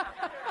here.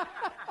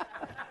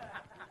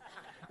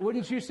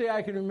 Wouldn't you say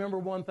I can remember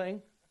one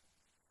thing?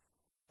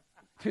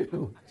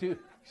 Two.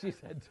 She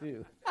said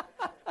two.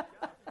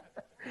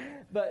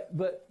 But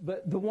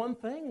the one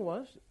thing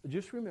was,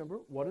 just remember,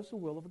 what is the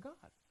will of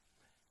God?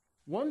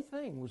 One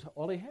thing was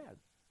all he had.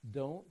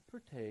 Don't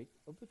partake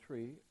of the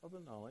tree of the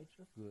knowledge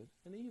of good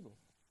and evil.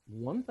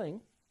 One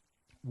thing,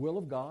 will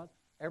of God,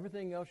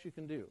 everything else you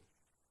can do.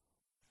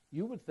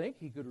 You would think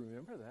he could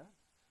remember that.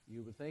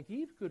 You would think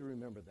Eve could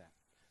remember that.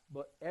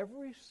 But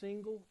every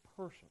single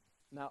person,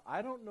 now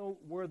I don't know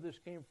where this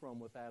came from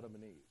with Adam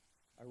and Eve.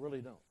 I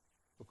really don't,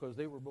 because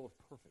they were both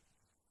perfect.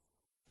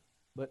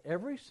 But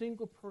every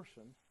single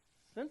person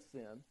since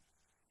then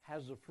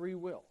has a free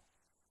will.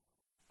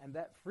 And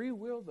that free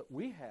will that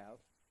we have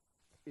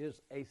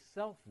is a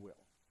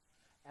self-will.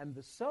 And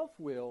the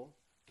self-will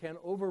can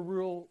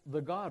overrule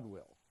the God will.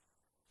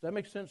 Does that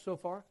make sense so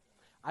far?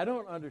 I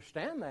don't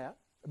understand that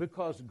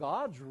because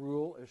God's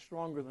rule is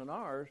stronger than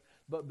ours,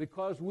 but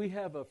because we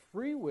have a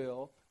free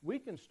will, we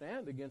can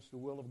stand against the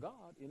will of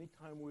God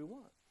anytime we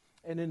want.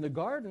 And in the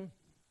garden,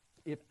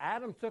 if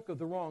Adam took of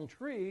the wrong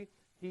tree,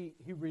 he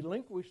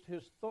relinquished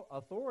his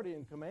authority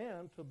and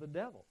command to the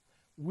devil.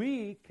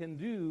 we can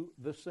do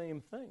the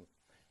same thing.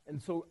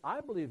 And so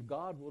I believe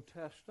God will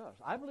test us.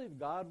 I believe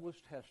God was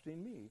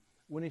testing me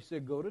when he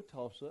said, go to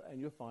Tulsa and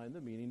you'll find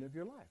the meaning of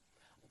your life.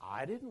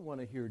 I didn't want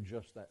to hear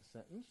just that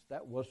sentence.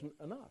 That wasn't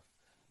enough.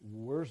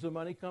 Where's the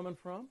money coming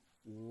from?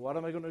 What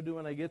am I going to do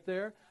when I get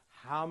there?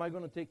 How am I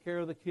going to take care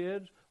of the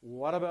kids?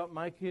 What about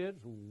my kids?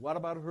 What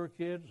about her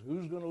kids?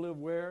 Who's going to live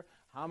where?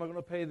 How am I going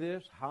to pay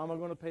this? How am I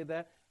going to pay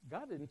that?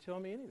 God didn't tell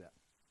me any of that.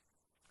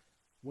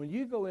 When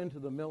you go into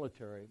the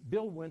military,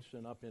 Bill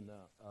Winston up in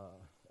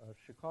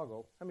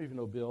Chicago, how many of you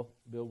know Bill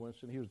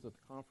Winston? He was at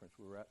the conference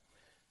we were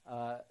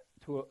at.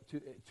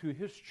 To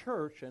his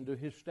church and to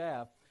his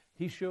staff,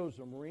 he shows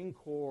a Marine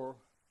Corps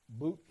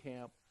boot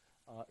camp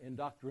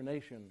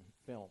indoctrination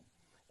film.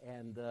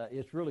 And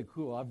it's really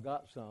cool. I've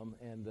got some.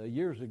 And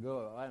years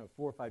ago,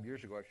 4 or 5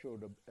 years ago, I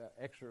showed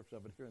excerpts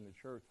of it here in the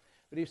church.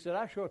 But he said,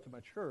 I show it to my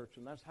church,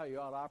 and that's how you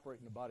ought to operate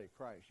in the body of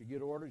Christ. You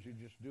get orders, you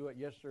just do it.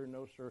 Yes, sir,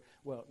 no, sir.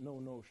 Well,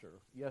 no, sir.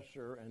 Yes,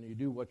 sir. And you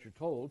do what you're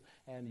told,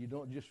 and you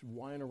don't just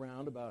whine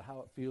around about how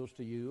it feels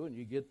to you, and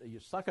you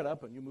suck it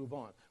up and you move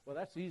on. Well,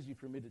 that's easy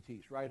for me to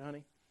teach, right,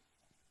 honey?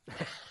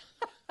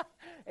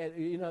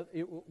 And,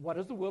 what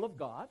is the will of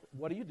God?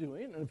 What are you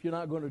doing? And if you're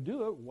not going to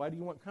do it, why do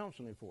you want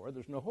counseling for?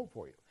 There's no hope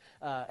for you.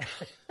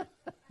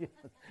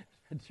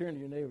 Turn to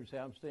your neighbor and say,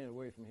 I'm staying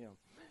away from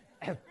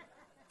him.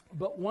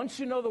 But once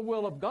you know the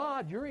will of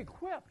God, you're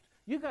equipped.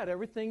 You got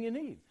everything you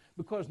need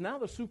because now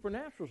the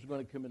supernatural is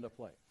going to come into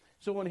play.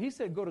 So when he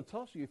said, go to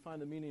Tulsa, you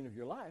find the meaning of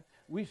your life,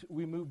 we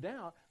moved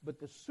out, but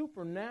the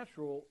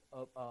supernatural,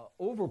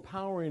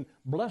 overpowering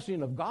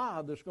blessing of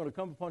God that's going to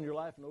come upon your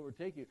life and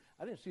overtake you,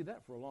 I didn't see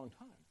that for a long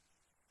time.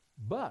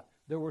 But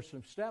there were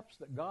some steps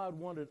that God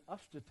wanted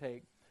us to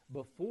take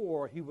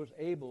before he was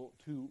able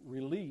to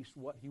release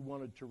what he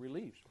wanted to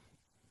release.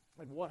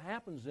 And what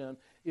happens then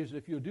is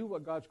if you do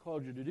what God's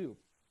called you to do,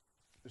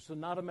 it's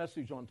not a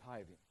message on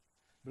tithing.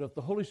 But if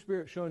the Holy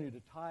Spirit's showing you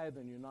to tithe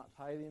and you're not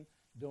tithing,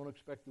 don't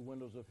expect the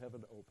windows of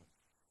heaven to open.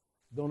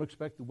 Don't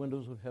expect the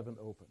windows of heaven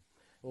to open.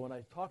 Well, when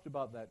I talked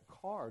about that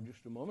car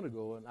just a moment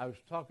ago, and I was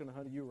talking to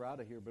Honey, you were out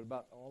of here, but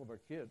about all of our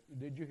kids.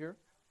 Did you hear?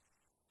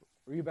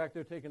 Were you back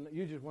there taking,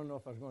 you just want to know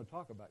if I was going to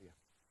talk about you.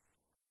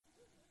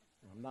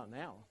 I'm not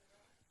now.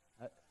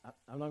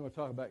 I'm not going to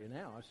talk about you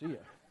now. I see you.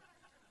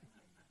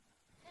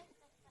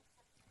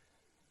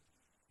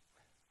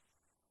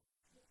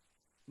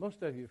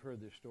 Most of you have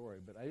heard this story,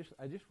 but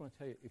I just want to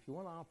tell you, if you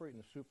want to operate in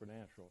the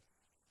supernatural,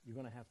 you're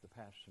going to have to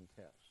pass some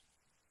tests.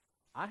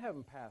 I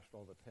haven't passed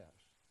all the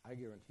tests. I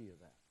guarantee you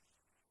that.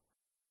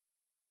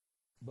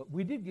 But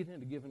we did get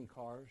into giving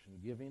cars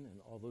and giving and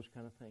all those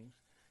kind of things.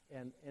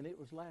 And it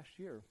was last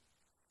year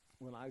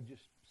when I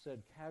just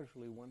said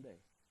casually one day,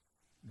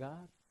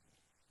 God,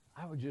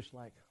 I would just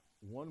like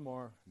one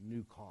more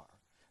new car.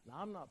 Now,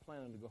 I'm not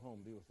planning to go home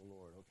and be with the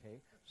Lord,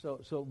 okay?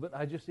 But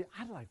I just said,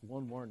 I'd like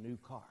one more new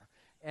car.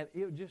 And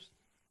it just,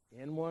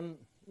 in one,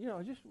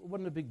 it just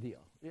wasn't a big deal.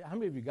 How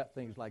many of you got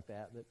things like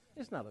that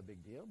it's not a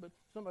big deal, but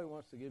somebody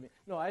wants to give me?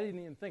 No, I didn't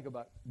even think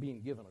about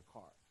being given a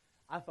car.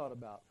 I thought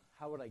about,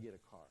 how would I get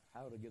a car?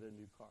 How would I get a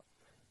new car?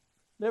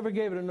 Never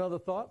gave it another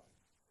thought.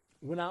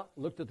 Went out,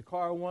 looked at the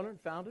car I wanted,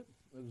 found it.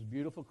 It was a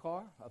beautiful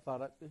car. I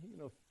thought,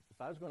 if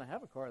I was going to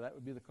have a car, that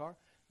would be the car.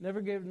 Never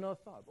gave it another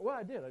thought. Well,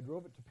 I did. I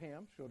drove it to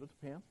Pam, showed it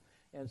to Pam,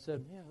 and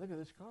said, man, look at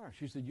this car.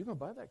 She said, you going to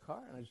buy that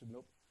car? And I said,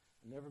 nope,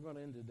 never going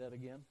to into debt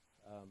again.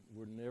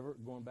 We're never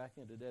going back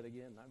into debt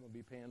again. Not going to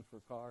be paying for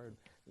a car.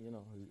 And,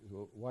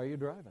 why are you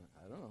driving it?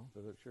 I don't know,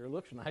 because it sure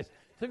looks nice.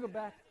 Took it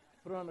back,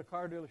 put it on the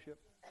car dealership.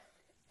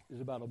 It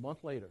was about a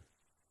month later,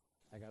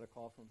 I got a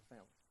call from the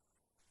family.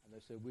 And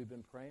they said, we've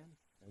been praying,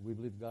 and we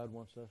believe God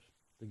wants us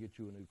to get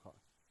you a new car.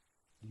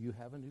 Do you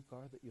have a new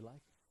car that you like?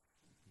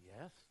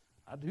 Yes,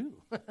 I do.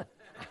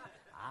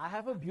 I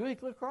have a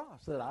Buick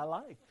LaCrosse that I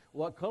like.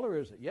 What color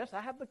is it? Yes,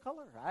 I have the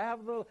color. I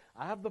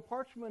have the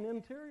parchment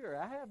interior.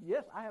 I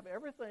have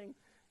everything.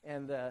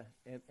 And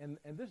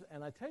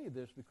I tell you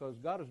this because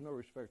God is no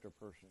respecter of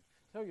persons.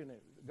 Tell your neighbor,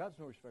 God's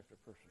no respecter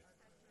of persons.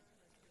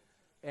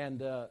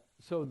 And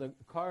so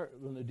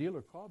when the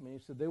dealer called me, he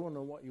said, they want to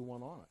know what you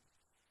want on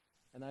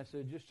it. And I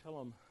said, just tell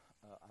them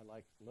I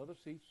like leather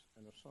seats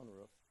and a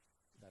sunroof.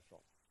 That's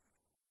all.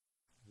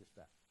 Just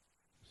that.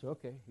 So,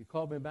 okay. He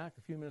called me back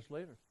a few minutes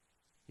later.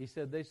 He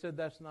said, they said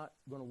that's not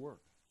going to work.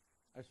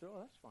 I said, oh,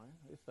 that's fine.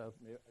 It's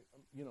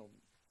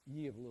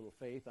ye of little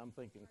faith. I'm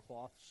thinking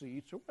cloth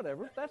seats or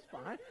whatever. That's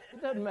fine.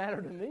 It doesn't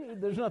matter to me.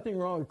 There's nothing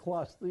wrong with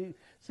cloth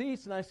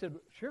seats. And I said,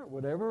 sure,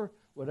 whatever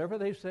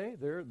they say,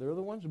 they're the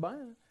ones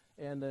buying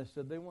it. And they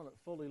said they want it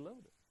fully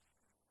loaded.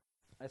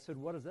 I said,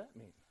 what does that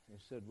mean? He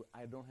said,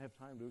 I don't have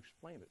time to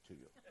explain it to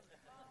you.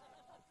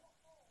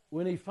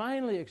 When he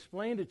finally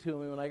explained it to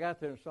me, when I got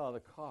there and saw the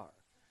car,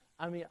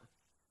 I mean,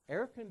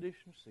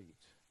 air-conditioned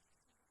seats,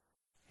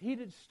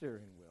 heated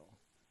steering wheel,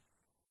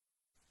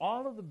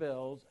 all of the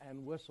bells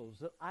and whistles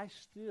that I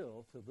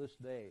still, to this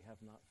day,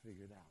 have not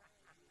figured out.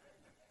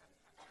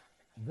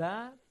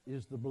 That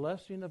is the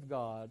blessing of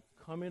God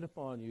coming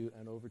upon you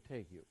and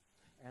overtake you.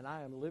 And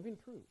I am living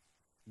proof.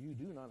 You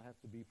do not have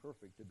to be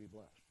perfect to be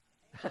blessed.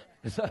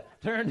 So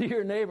turn to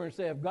your neighbor and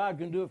say, if God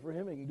can do it for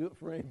him, he can do it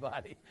for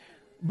anybody.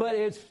 But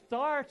it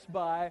starts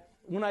by,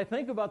 when I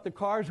think about the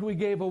cars we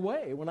gave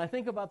away, when I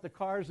think about the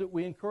cars that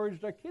we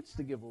encouraged our kids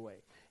to give away,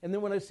 and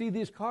then when I see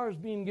these cars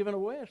being given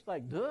away, it's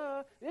like,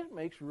 duh, it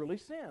makes really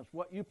sense.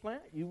 What you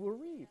plant, you will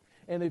reap.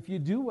 And if you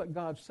do what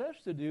God says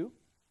to do,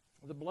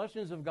 the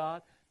blessings of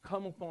God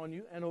come upon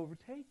you and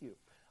overtake you.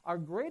 Our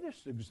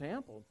greatest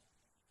example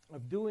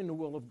of doing the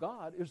will of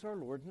God is our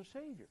Lord and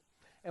Savior.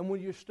 And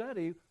when you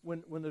study,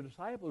 when the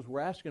disciples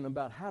were asking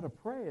about how to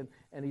pray,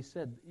 and he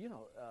said,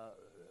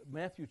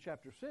 Matthew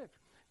chapter 6,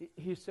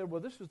 he said,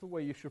 well, this is the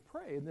way you should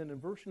pray. And then in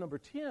verse number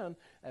 10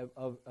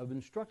 of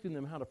instructing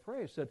them how to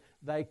pray, it said,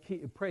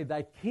 pray,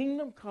 thy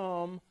kingdom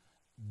come,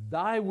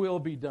 thy will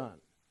be done.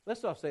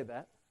 Let's all say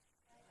that.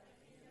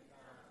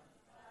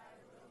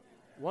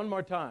 One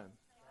more time.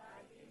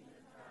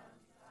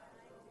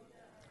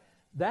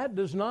 That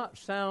does not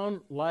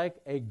sound like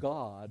a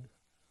God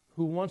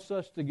who wants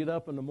us to get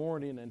up in the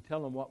morning and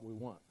tell him what we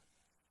want.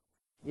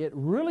 It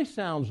really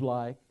sounds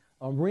like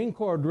a Marine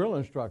Corps drill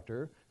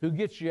instructor who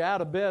gets you out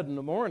of bed in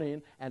the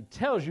morning and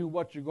tells you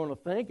what you're going to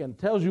think and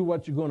tells you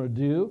what you're going to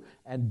do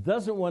and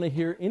doesn't want to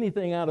hear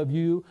anything out of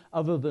you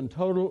other than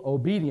total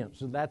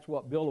obedience. And that's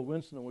what Bill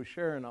Winston was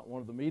sharing at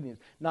one of the meetings,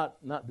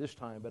 not this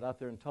time, but out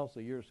there in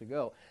Tulsa years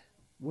ago.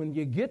 When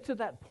you get to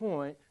that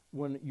point,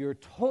 when your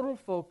total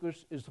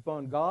focus is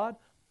upon God,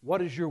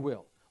 what is your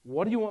will?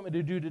 What do you want me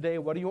to do today?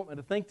 What do you want me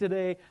to think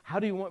today? How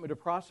do you want me to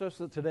process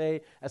it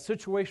today? A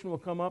situation will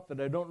come up that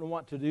I don't know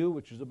what to do,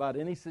 which is about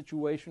any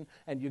situation,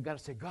 and you've got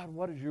to say, God,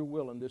 what is your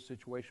will in this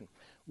situation?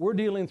 We're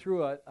dealing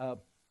through a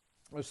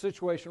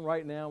situation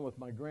right now with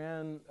my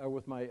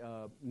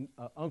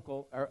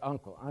uncle.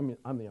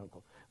 I'm the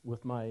uncle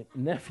with my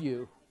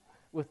nephew,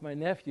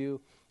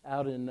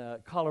 out in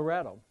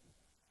Colorado.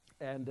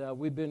 And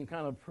we've been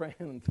kind of praying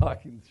and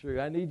talking through.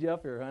 I need you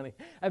up here, honey.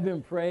 I've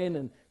been praying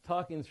and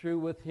talking through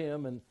with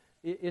him. And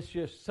it's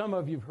just, some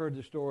of you have heard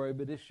the story,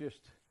 but it's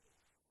just,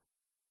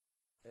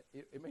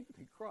 it makes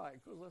me cry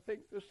because I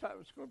think this time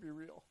it's going to be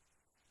real.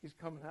 He's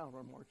coming out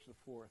on March the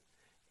 4th.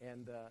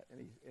 And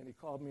he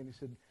called me and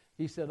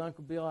he said,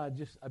 Uncle Bill,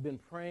 I've been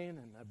praying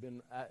and I've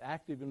been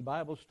active in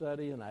Bible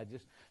study, and I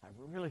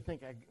really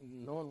think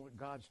knowing what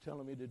God's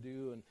telling me to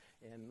do, and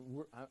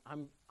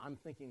I'm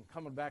thinking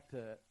coming back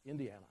to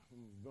Indiana.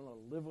 I'm going to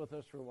live with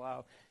us for a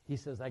while. He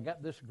says, I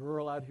got this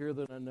girl out here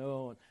that I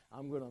know, and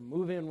I'm going to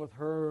move in with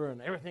her,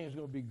 and everything is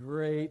going to be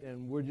great,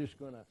 and we're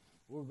going to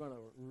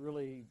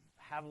really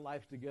have a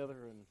life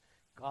together. And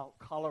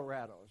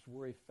Colorado is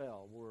where he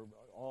fell, where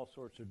all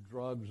sorts of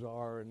drugs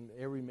are, and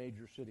every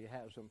major city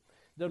has them.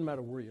 Doesn't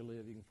matter where you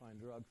live, you can find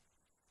drugs.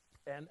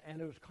 And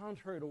it was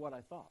contrary to what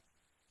I thought.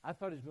 I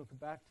thought he was going to come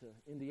back to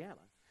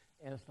Indiana.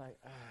 And it's like,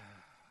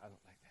 I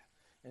don't like that.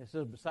 And he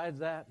said, besides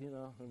that,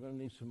 I'm going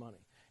to need some money.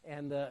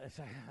 And it's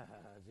like,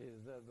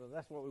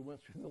 that's what we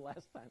went through the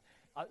last time.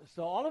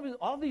 So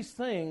all these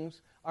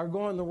things are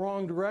going the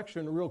wrong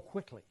direction real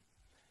quickly.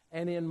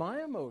 And in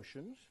my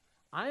emotions,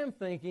 I am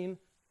thinking,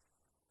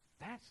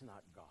 that's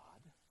not God.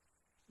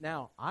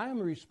 Now, I'm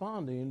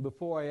responding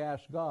before I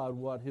ask God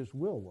what his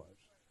will was.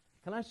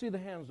 Can I see the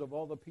hands of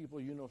all the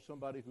people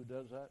somebody who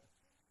does that?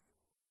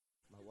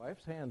 My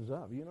wife's hand's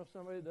up. You know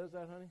somebody who does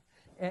that, honey?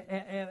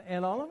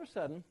 And all of a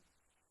sudden,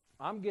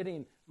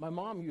 my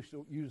mom used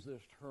to use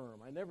this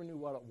term. I never knew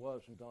what it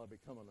was until I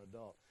became an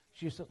adult.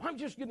 She said, I'm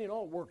just getting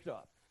all worked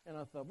up. And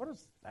I thought, what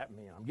does that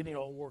mean? I'm getting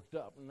all worked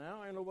up. And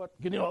now I know what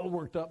getting all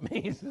worked up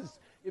means.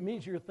 It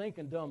means you're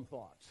thinking dumb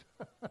thoughts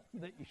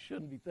that you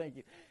shouldn't be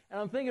thinking.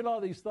 And I'm thinking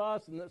all these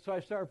thoughts, and so I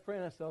started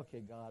praying. I said,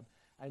 okay, God,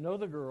 I know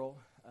the girl,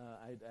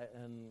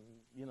 and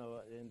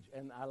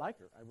I like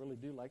her. I really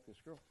do like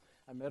this girl.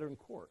 I met her in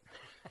court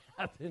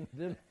out in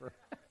Denver.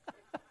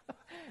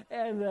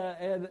 And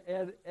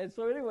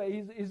so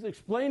anyway, he's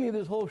explaining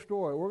this whole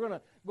story. We're going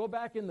to go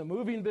back in the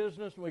moving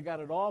business, and we got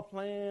it all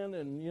planned,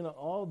 and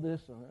all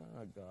this.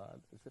 Oh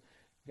God! I said,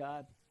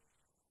 God,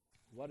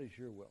 what is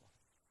your will?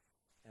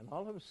 And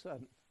all of a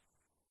sudden,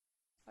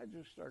 I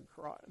just start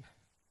crying.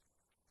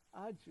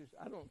 I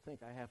don't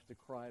think I have to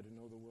cry to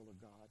know the will of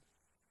God,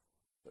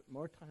 but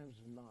more times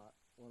than not,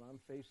 when I'm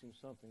facing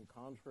something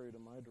contrary to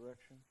my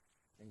direction,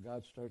 and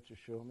God starts to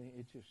show me,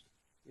 it's just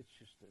a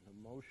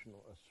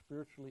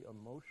spiritually,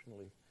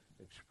 emotionally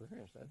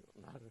experience. I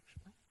don't know how to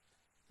explain.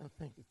 I'm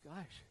thinking,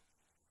 gosh,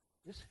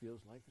 this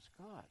feels like it's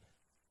God.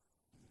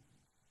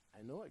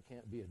 I know it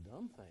can't be a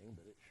dumb thing,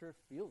 but it sure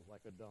feels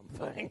like a dumb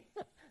thing.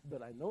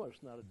 But I know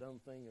it's not a dumb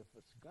thing if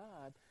it's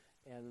God.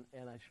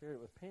 And I shared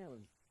it with Pam,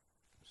 and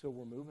so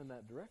we're moving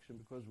that direction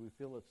because we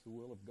feel it's the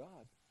will of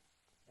God.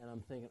 And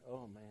I'm thinking,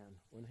 oh man,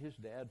 when his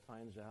dad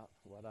finds out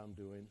what I'm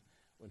doing,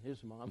 when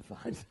his mom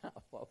finds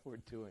out what we're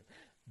doing,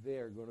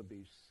 they're going to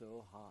be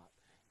so hot.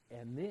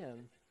 And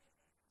then,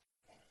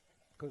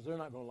 because they're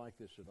not going to like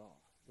this at all.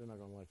 They're not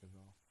going to like it at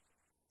all.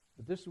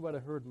 But this is what I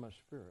heard in my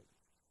spirit.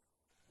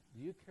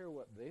 Do you care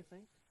what they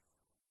think?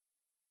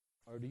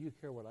 Or do you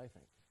care what I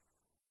think?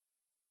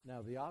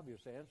 Now, the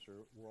obvious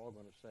answer, we're all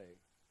going to say,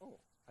 oh,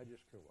 I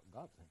just care what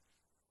God thinks.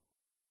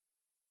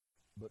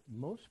 But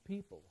most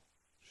people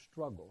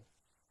struggle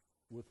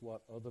with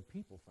what other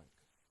people think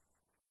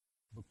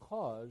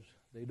because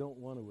they don't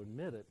want to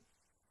admit it,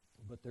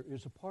 but there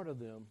is a part of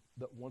them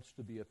that wants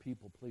to be a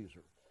people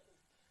pleaser.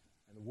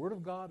 And the Word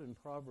of God in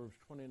Proverbs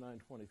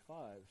 29:25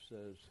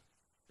 says,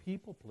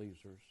 people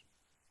pleasers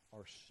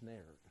are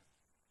snared.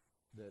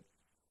 That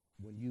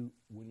when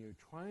you're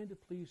trying to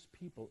please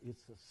people,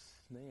 it's a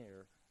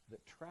snare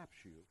that traps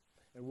you.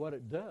 And what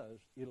it does,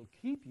 it'll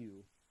keep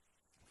you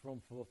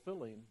from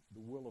fulfilling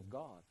the will of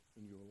God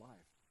in your life.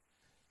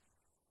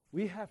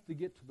 We have to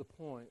get to the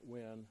point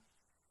when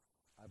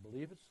I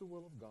believe it's the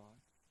will of God.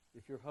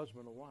 If you're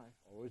husband or wife,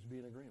 always be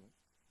in agreement.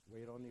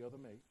 Wait on the other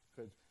mate,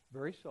 because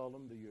very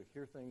seldom do you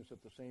hear things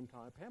at the same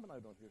time. Pam and I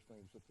don't hear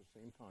things at the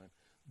same time.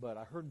 But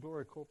I heard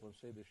Gloria Copeland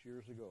say this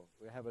years ago.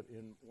 We have it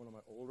in one of my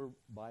older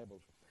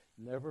Bibles.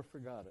 Never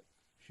forgot it.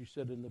 She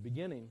said in the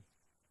beginning,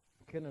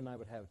 Ken and I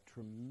would have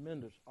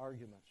tremendous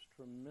arguments,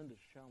 tremendous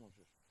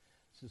challenges.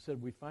 She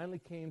said we finally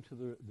came to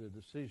the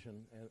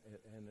decision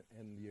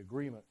and the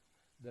agreement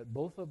that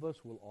both of us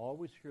will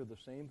always hear the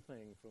same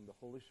thing from the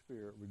Holy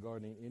Spirit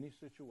regarding any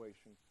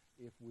situation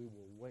if we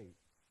will wait.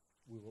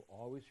 We will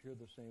always hear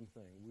the same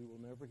thing. We will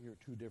never hear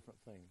two different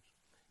things.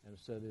 And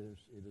said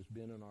it has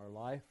been in our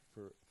life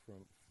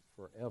from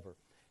forever.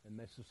 And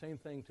that's the same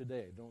thing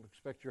today. Don't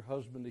expect your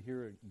husband to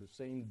hear the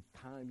same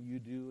time you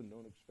do, and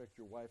don't expect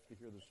your wife to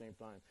hear the same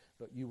time.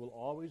 But you will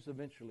always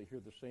eventually hear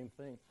the same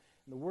thing.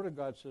 And the Word of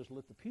God says,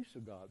 let the peace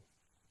of God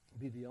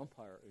be the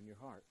umpire in your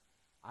heart.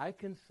 I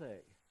can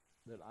say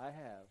that I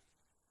have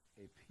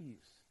a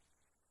peace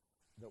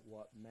that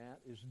what Matt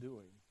is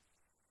doing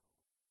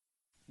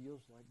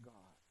feels like God.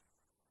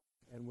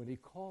 And when he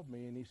called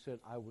me and he said,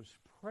 I was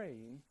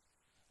praying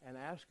and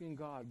asking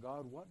God,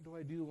 what do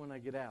I do when I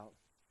get out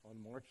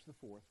on March the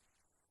 4th?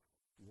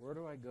 Where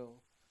do I go?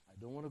 I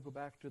don't want to go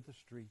back to the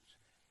streets.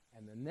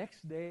 And the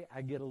next day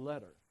I get a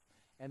letter,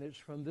 and it's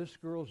from this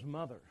girl's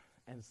mother,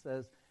 and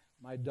says,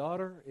 my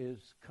daughter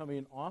is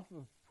coming off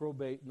of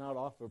not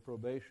off of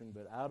probation,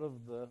 but out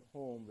of the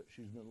home that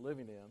she's been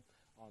living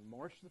in on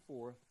March the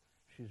 4th.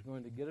 She's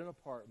going to get an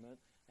apartment,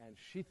 and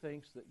she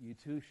thinks that you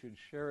two should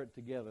share it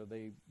together.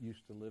 They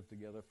used to live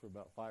together for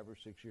about 5 or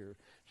 6 years.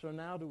 So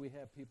now do we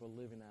have people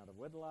living out of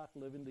wedlock,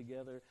 living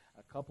together,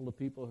 a couple of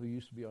people who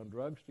used to be on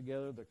drugs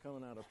together, they're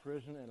coming out of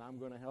prison, and I'm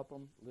going to help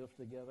them live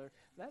together?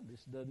 That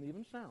just doesn't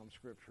even sound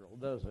scriptural,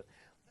 does it?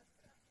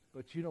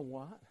 But you know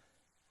what?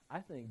 I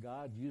think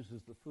God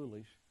uses the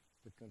foolish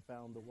to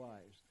confound the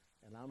wise.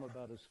 And I'm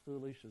about as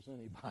foolish as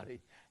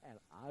anybody. And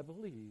I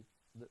believe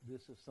that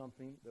this is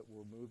something that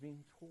we're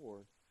moving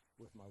toward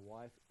with my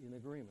wife in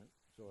agreement,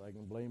 so I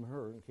can blame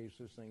her in case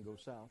this thing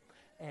goes south.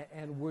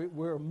 And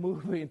we're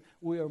moving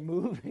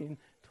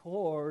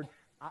toward.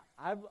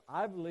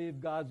 I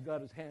believe God's got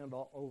His hand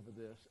all over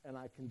this, and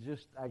I can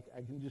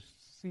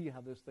just see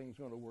how this thing's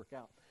going to work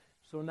out.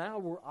 So now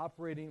we're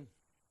operating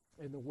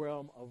in the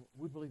realm of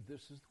we believe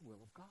this is the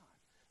will of God.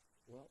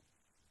 Well,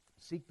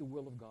 seek the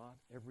will of God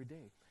every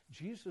day.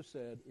 Jesus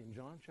said in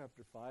John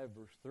chapter 5,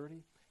 verse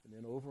 30, and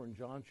then over in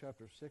John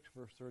chapter 6,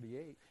 verse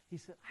 38, he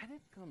said, I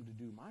didn't come to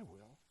do my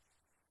will.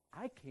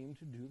 I came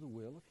to do the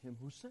will of Him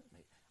who sent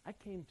me. I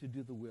came to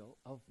do the will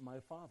of my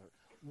Father.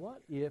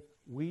 What if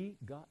we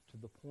got to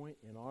the point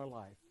in our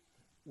life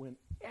when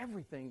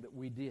everything that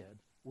we did,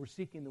 we're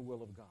seeking the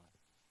will of God?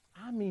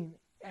 I mean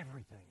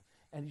everything.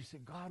 And you say,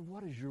 God,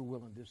 what is your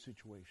will in this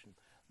situation?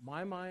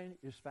 My mind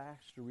is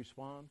fast to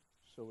respond,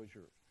 so is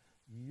yours.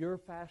 You're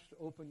fast to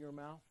open your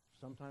mouth.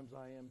 Sometimes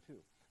I am too.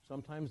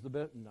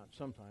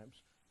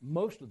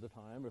 Most of the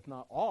time, if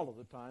not all of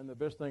the time, the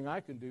best thing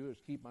I can do is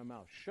keep my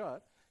mouth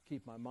shut,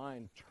 keep my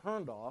mind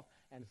turned off,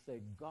 and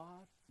say,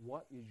 God,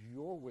 what is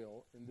your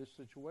will in this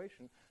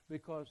situation?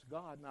 Because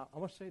God, now I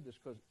want to say this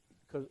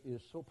because it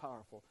is so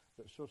powerful,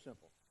 but so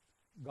simple.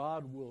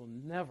 God will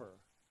never,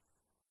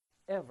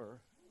 ever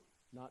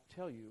not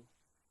tell you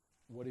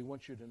what He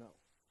wants you to know.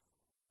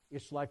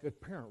 It's like a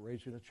parent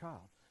raising a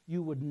child.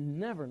 You would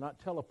never not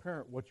tell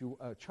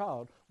a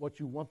child what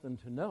you want them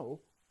to know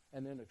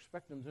and then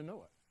expect them to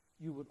know it.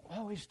 You would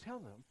always tell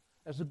them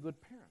as a good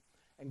parent.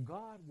 And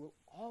God will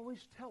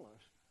always tell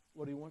us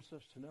what He wants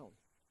us to know.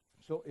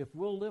 So if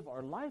we'll live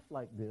our life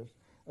like this,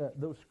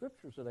 those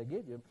scriptures that I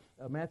gave you,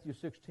 Matthew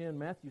 6:10,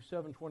 Matthew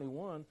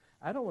 7:21,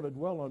 I don't want to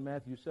dwell on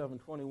Matthew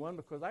 7:21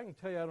 because I can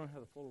tell you I don't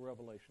have the full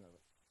revelation of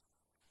it.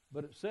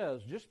 But it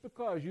says, just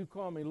because you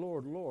call me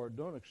Lord, Lord,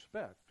 don't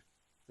expect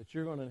that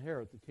you're going to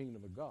inherit the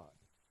kingdom of God.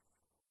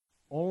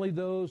 Only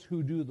those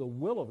who do the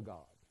will of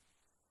God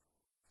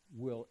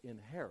will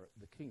inherit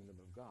the kingdom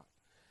of God.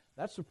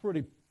 That's a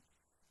pretty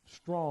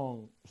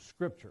strong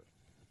scripture.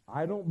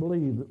 I don't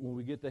believe that when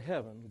we get to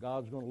heaven,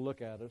 God's going to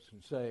look at us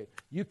and say,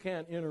 you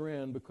can't enter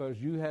in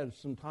because you had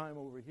some time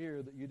over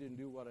here that you didn't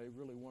do what I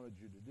really wanted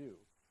you to do.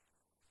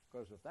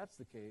 Because if that's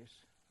the case,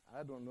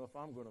 I don't know if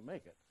I'm going to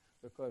make it.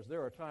 Because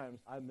there are times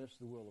I miss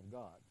the will of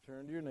God.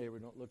 Turn to your neighbor,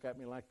 don't look at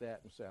me like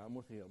that and say, I'm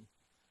with Him.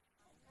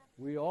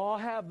 We all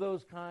have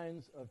those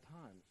kinds of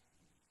times.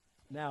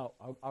 Now,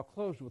 I'll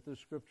close with this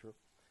scripture.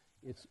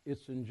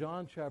 It's in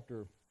John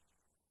chapter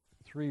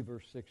 3,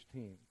 verse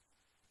 16.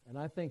 And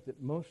I think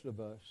that most of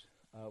us,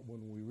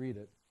 when we read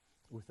it,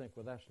 we think,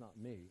 well, that's not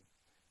me.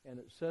 And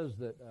it says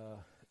that,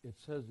 it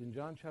says in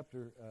James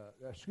chapter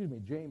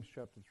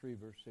 3,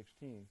 verse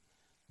 16,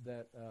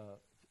 that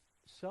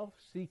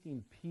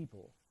self-seeking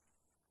people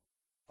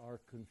are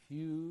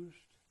confused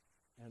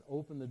and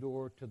open the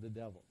door to the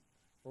devil.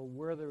 For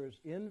where there is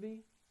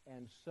envy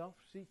and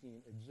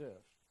self-seeking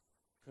exists,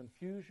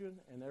 confusion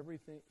and every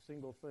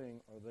single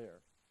thing are there.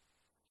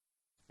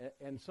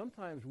 And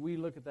sometimes we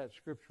look at that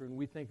scripture and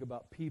we think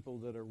about people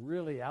that are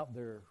really out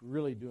there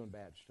really doing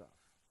bad stuff.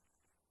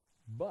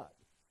 But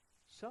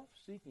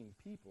self-seeking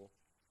people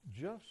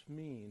just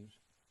means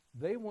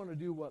they want to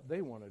do what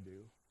they want to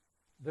do.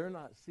 They're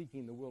not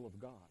seeking the will of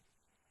God.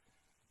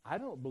 I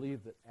don't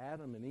believe that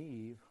Adam and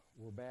Eve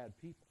were bad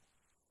people.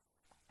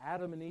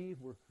 Adam and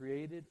Eve were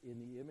created in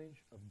the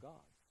image of God.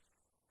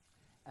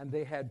 And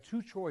they had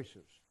two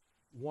choices.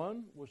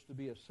 One was to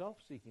be a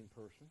self-seeking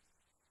person,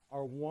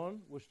 or one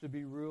was to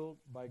be ruled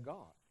by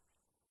God.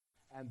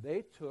 And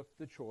they took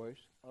the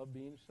choice of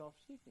being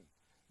self-seeking.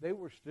 They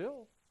were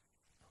still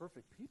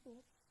perfect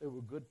people. They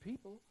were good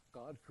people.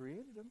 God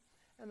created them.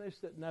 And they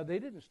said, now they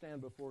didn't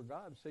stand before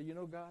God and say, you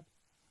know, God,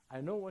 I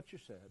know what you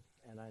said,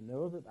 and I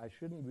know that I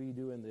shouldn't be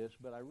doing this,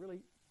 but I really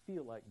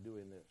feel like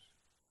doing this.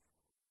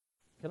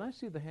 Can I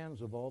see the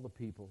hands of all the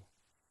people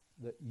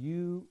that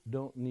you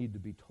don't need to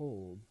be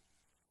told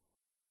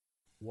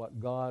what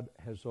God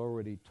has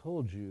already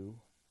told you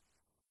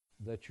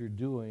that you're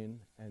doing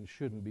and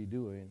shouldn't be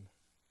doing,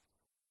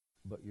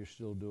 but you're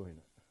still doing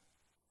it?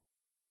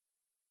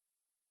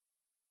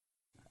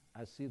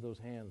 I see those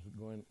hands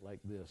going like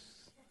this.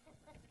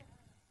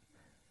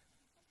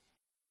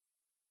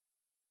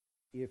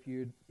 If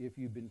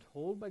you've been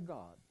told by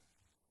God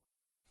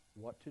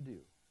what to do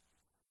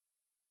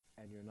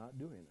and you're not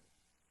doing it,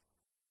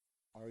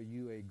 are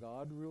you a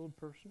God-ruled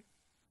person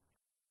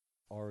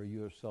or are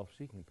you a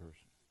self-seeking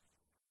person?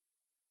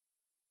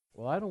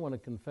 Well, I don't want to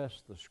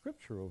confess the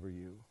scripture over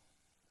you,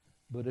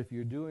 but if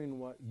you're doing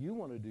what you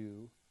want to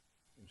do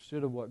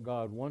instead of what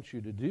God wants you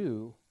to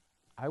do,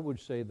 I would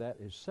say that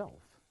is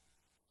self.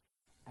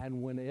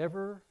 And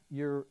whenever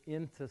you're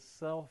into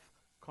self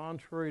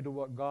contrary to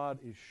what God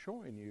is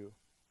showing you,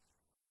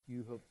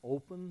 you have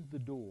opened the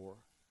door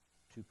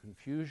to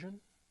confusion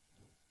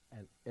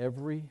and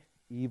every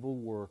evil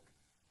work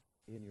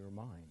in your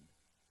mind.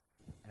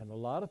 And a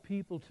lot of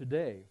people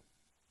today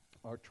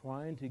are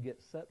trying to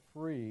get set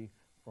free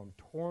from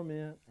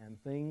torment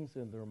and things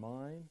in their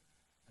mind.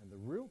 And the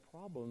real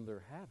problem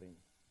they're having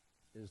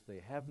is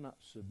they have not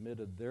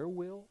submitted their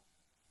will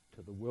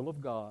to the will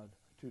of God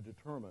to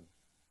determine,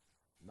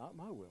 not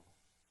my will,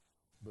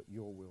 but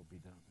your will be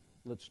done.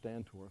 Let's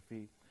stand to our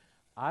feet.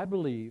 I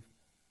believe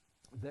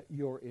that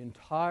your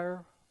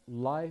entire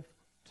life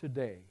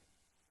today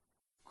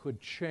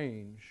could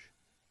change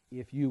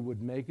if you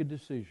would make a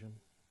decision.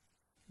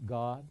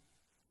 God,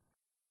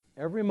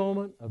 every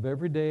moment of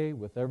every day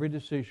with every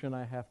decision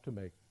I have to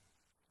make,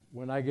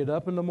 when I get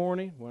up in the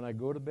morning, when I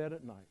go to bed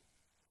at night,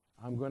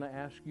 I'm going to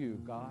ask you,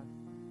 God,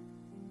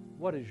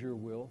 what is your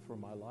will for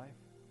my life?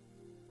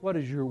 What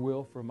is your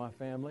will for my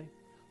family?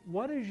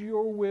 What is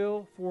your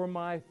will for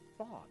my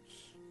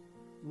thoughts?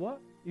 What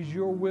is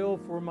your will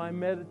for my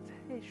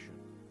meditation?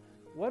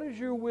 What is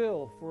your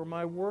will for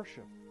my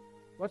worship?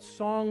 What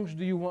songs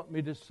do you want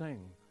me to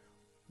sing?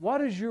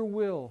 What is your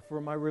will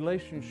for my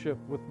relationship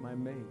with my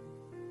mate?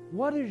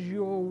 What is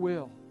your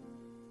will?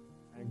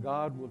 And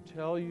God will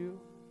tell you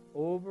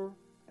over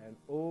and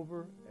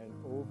over and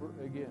over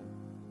again.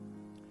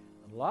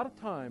 And a lot of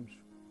times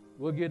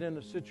we'll get in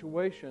a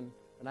situation,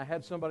 and I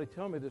had somebody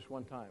tell me this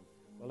one time.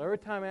 Well, every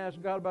time I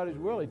ask God about His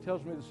will, He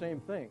tells me the same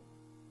thing.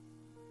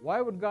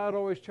 Why would God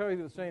always tell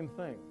you the same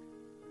thing?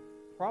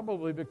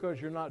 Probably because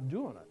you're not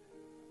doing it.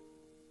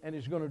 And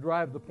He's going to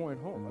drive the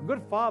point home. A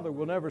good father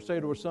will never say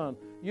to a son,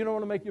 you don't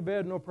want to make your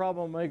bed, no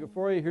problem, I'll make it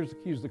for you. Here's the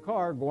keys to the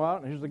car, go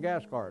out, and here's the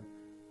gas card.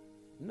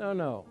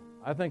 No.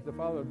 I think the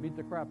father would beat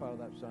the crap out of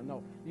that son.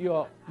 No, you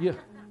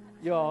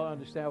all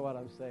understand what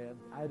I'm saying.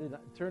 I did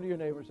not. Turn to your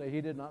neighbor and say,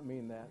 he did not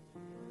mean that.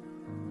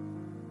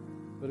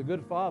 But a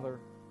good father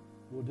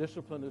will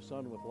discipline his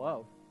son with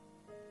love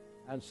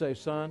and say,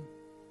 son,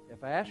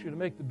 if I ask you to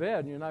make the bed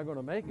and you're not going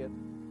to make it,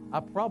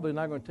 I'm probably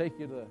not going to take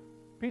you to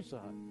Pizza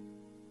Hut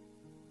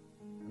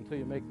until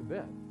you make the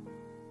bed.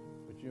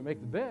 But you make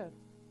the bed,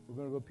 we're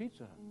going to go to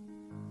Pizza Hut.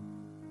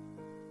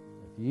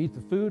 If you eat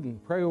the food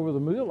and pray over the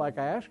meal like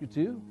I asked you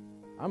to,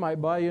 I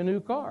might buy you a new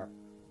car.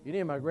 Any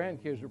of my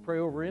grandkids will pray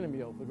over any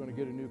meal if they're going to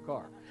get a new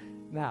car.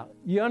 Now,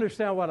 you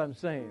understand what I'm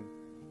saying.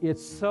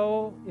 It's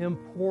so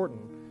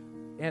important.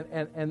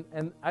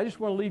 And I just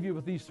want to leave you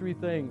with these three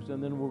things,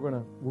 and then we're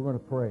going to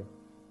pray.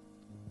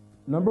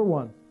 Number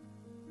one,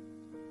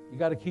 you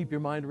got to keep your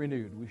mind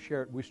renewed. We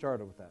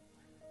started with that.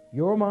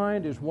 Your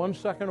mind is 1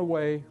 second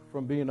away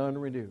from being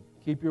unrenewed.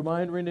 Keep your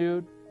mind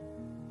renewed.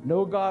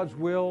 Know God's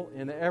will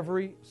in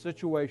every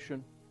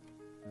situation.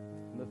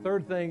 And the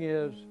third thing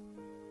is,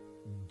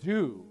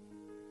 do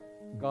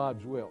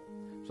God's will.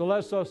 So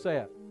let's all say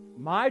it.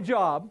 My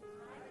job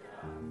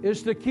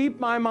is to keep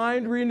my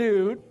mind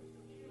renewed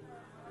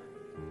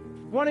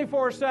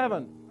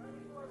 24/7.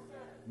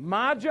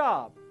 My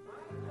job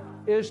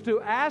is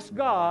to ask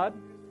God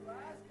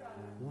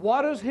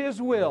what is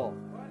His will.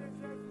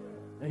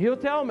 And He'll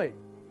tell me.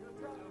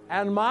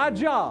 And my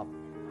job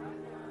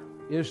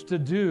is to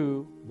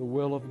do the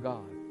will of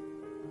God.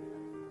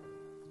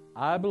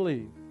 I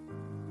believe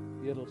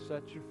it'll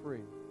set you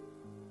free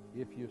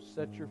if you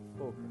set your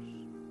focus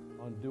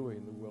on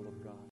doing the will of God.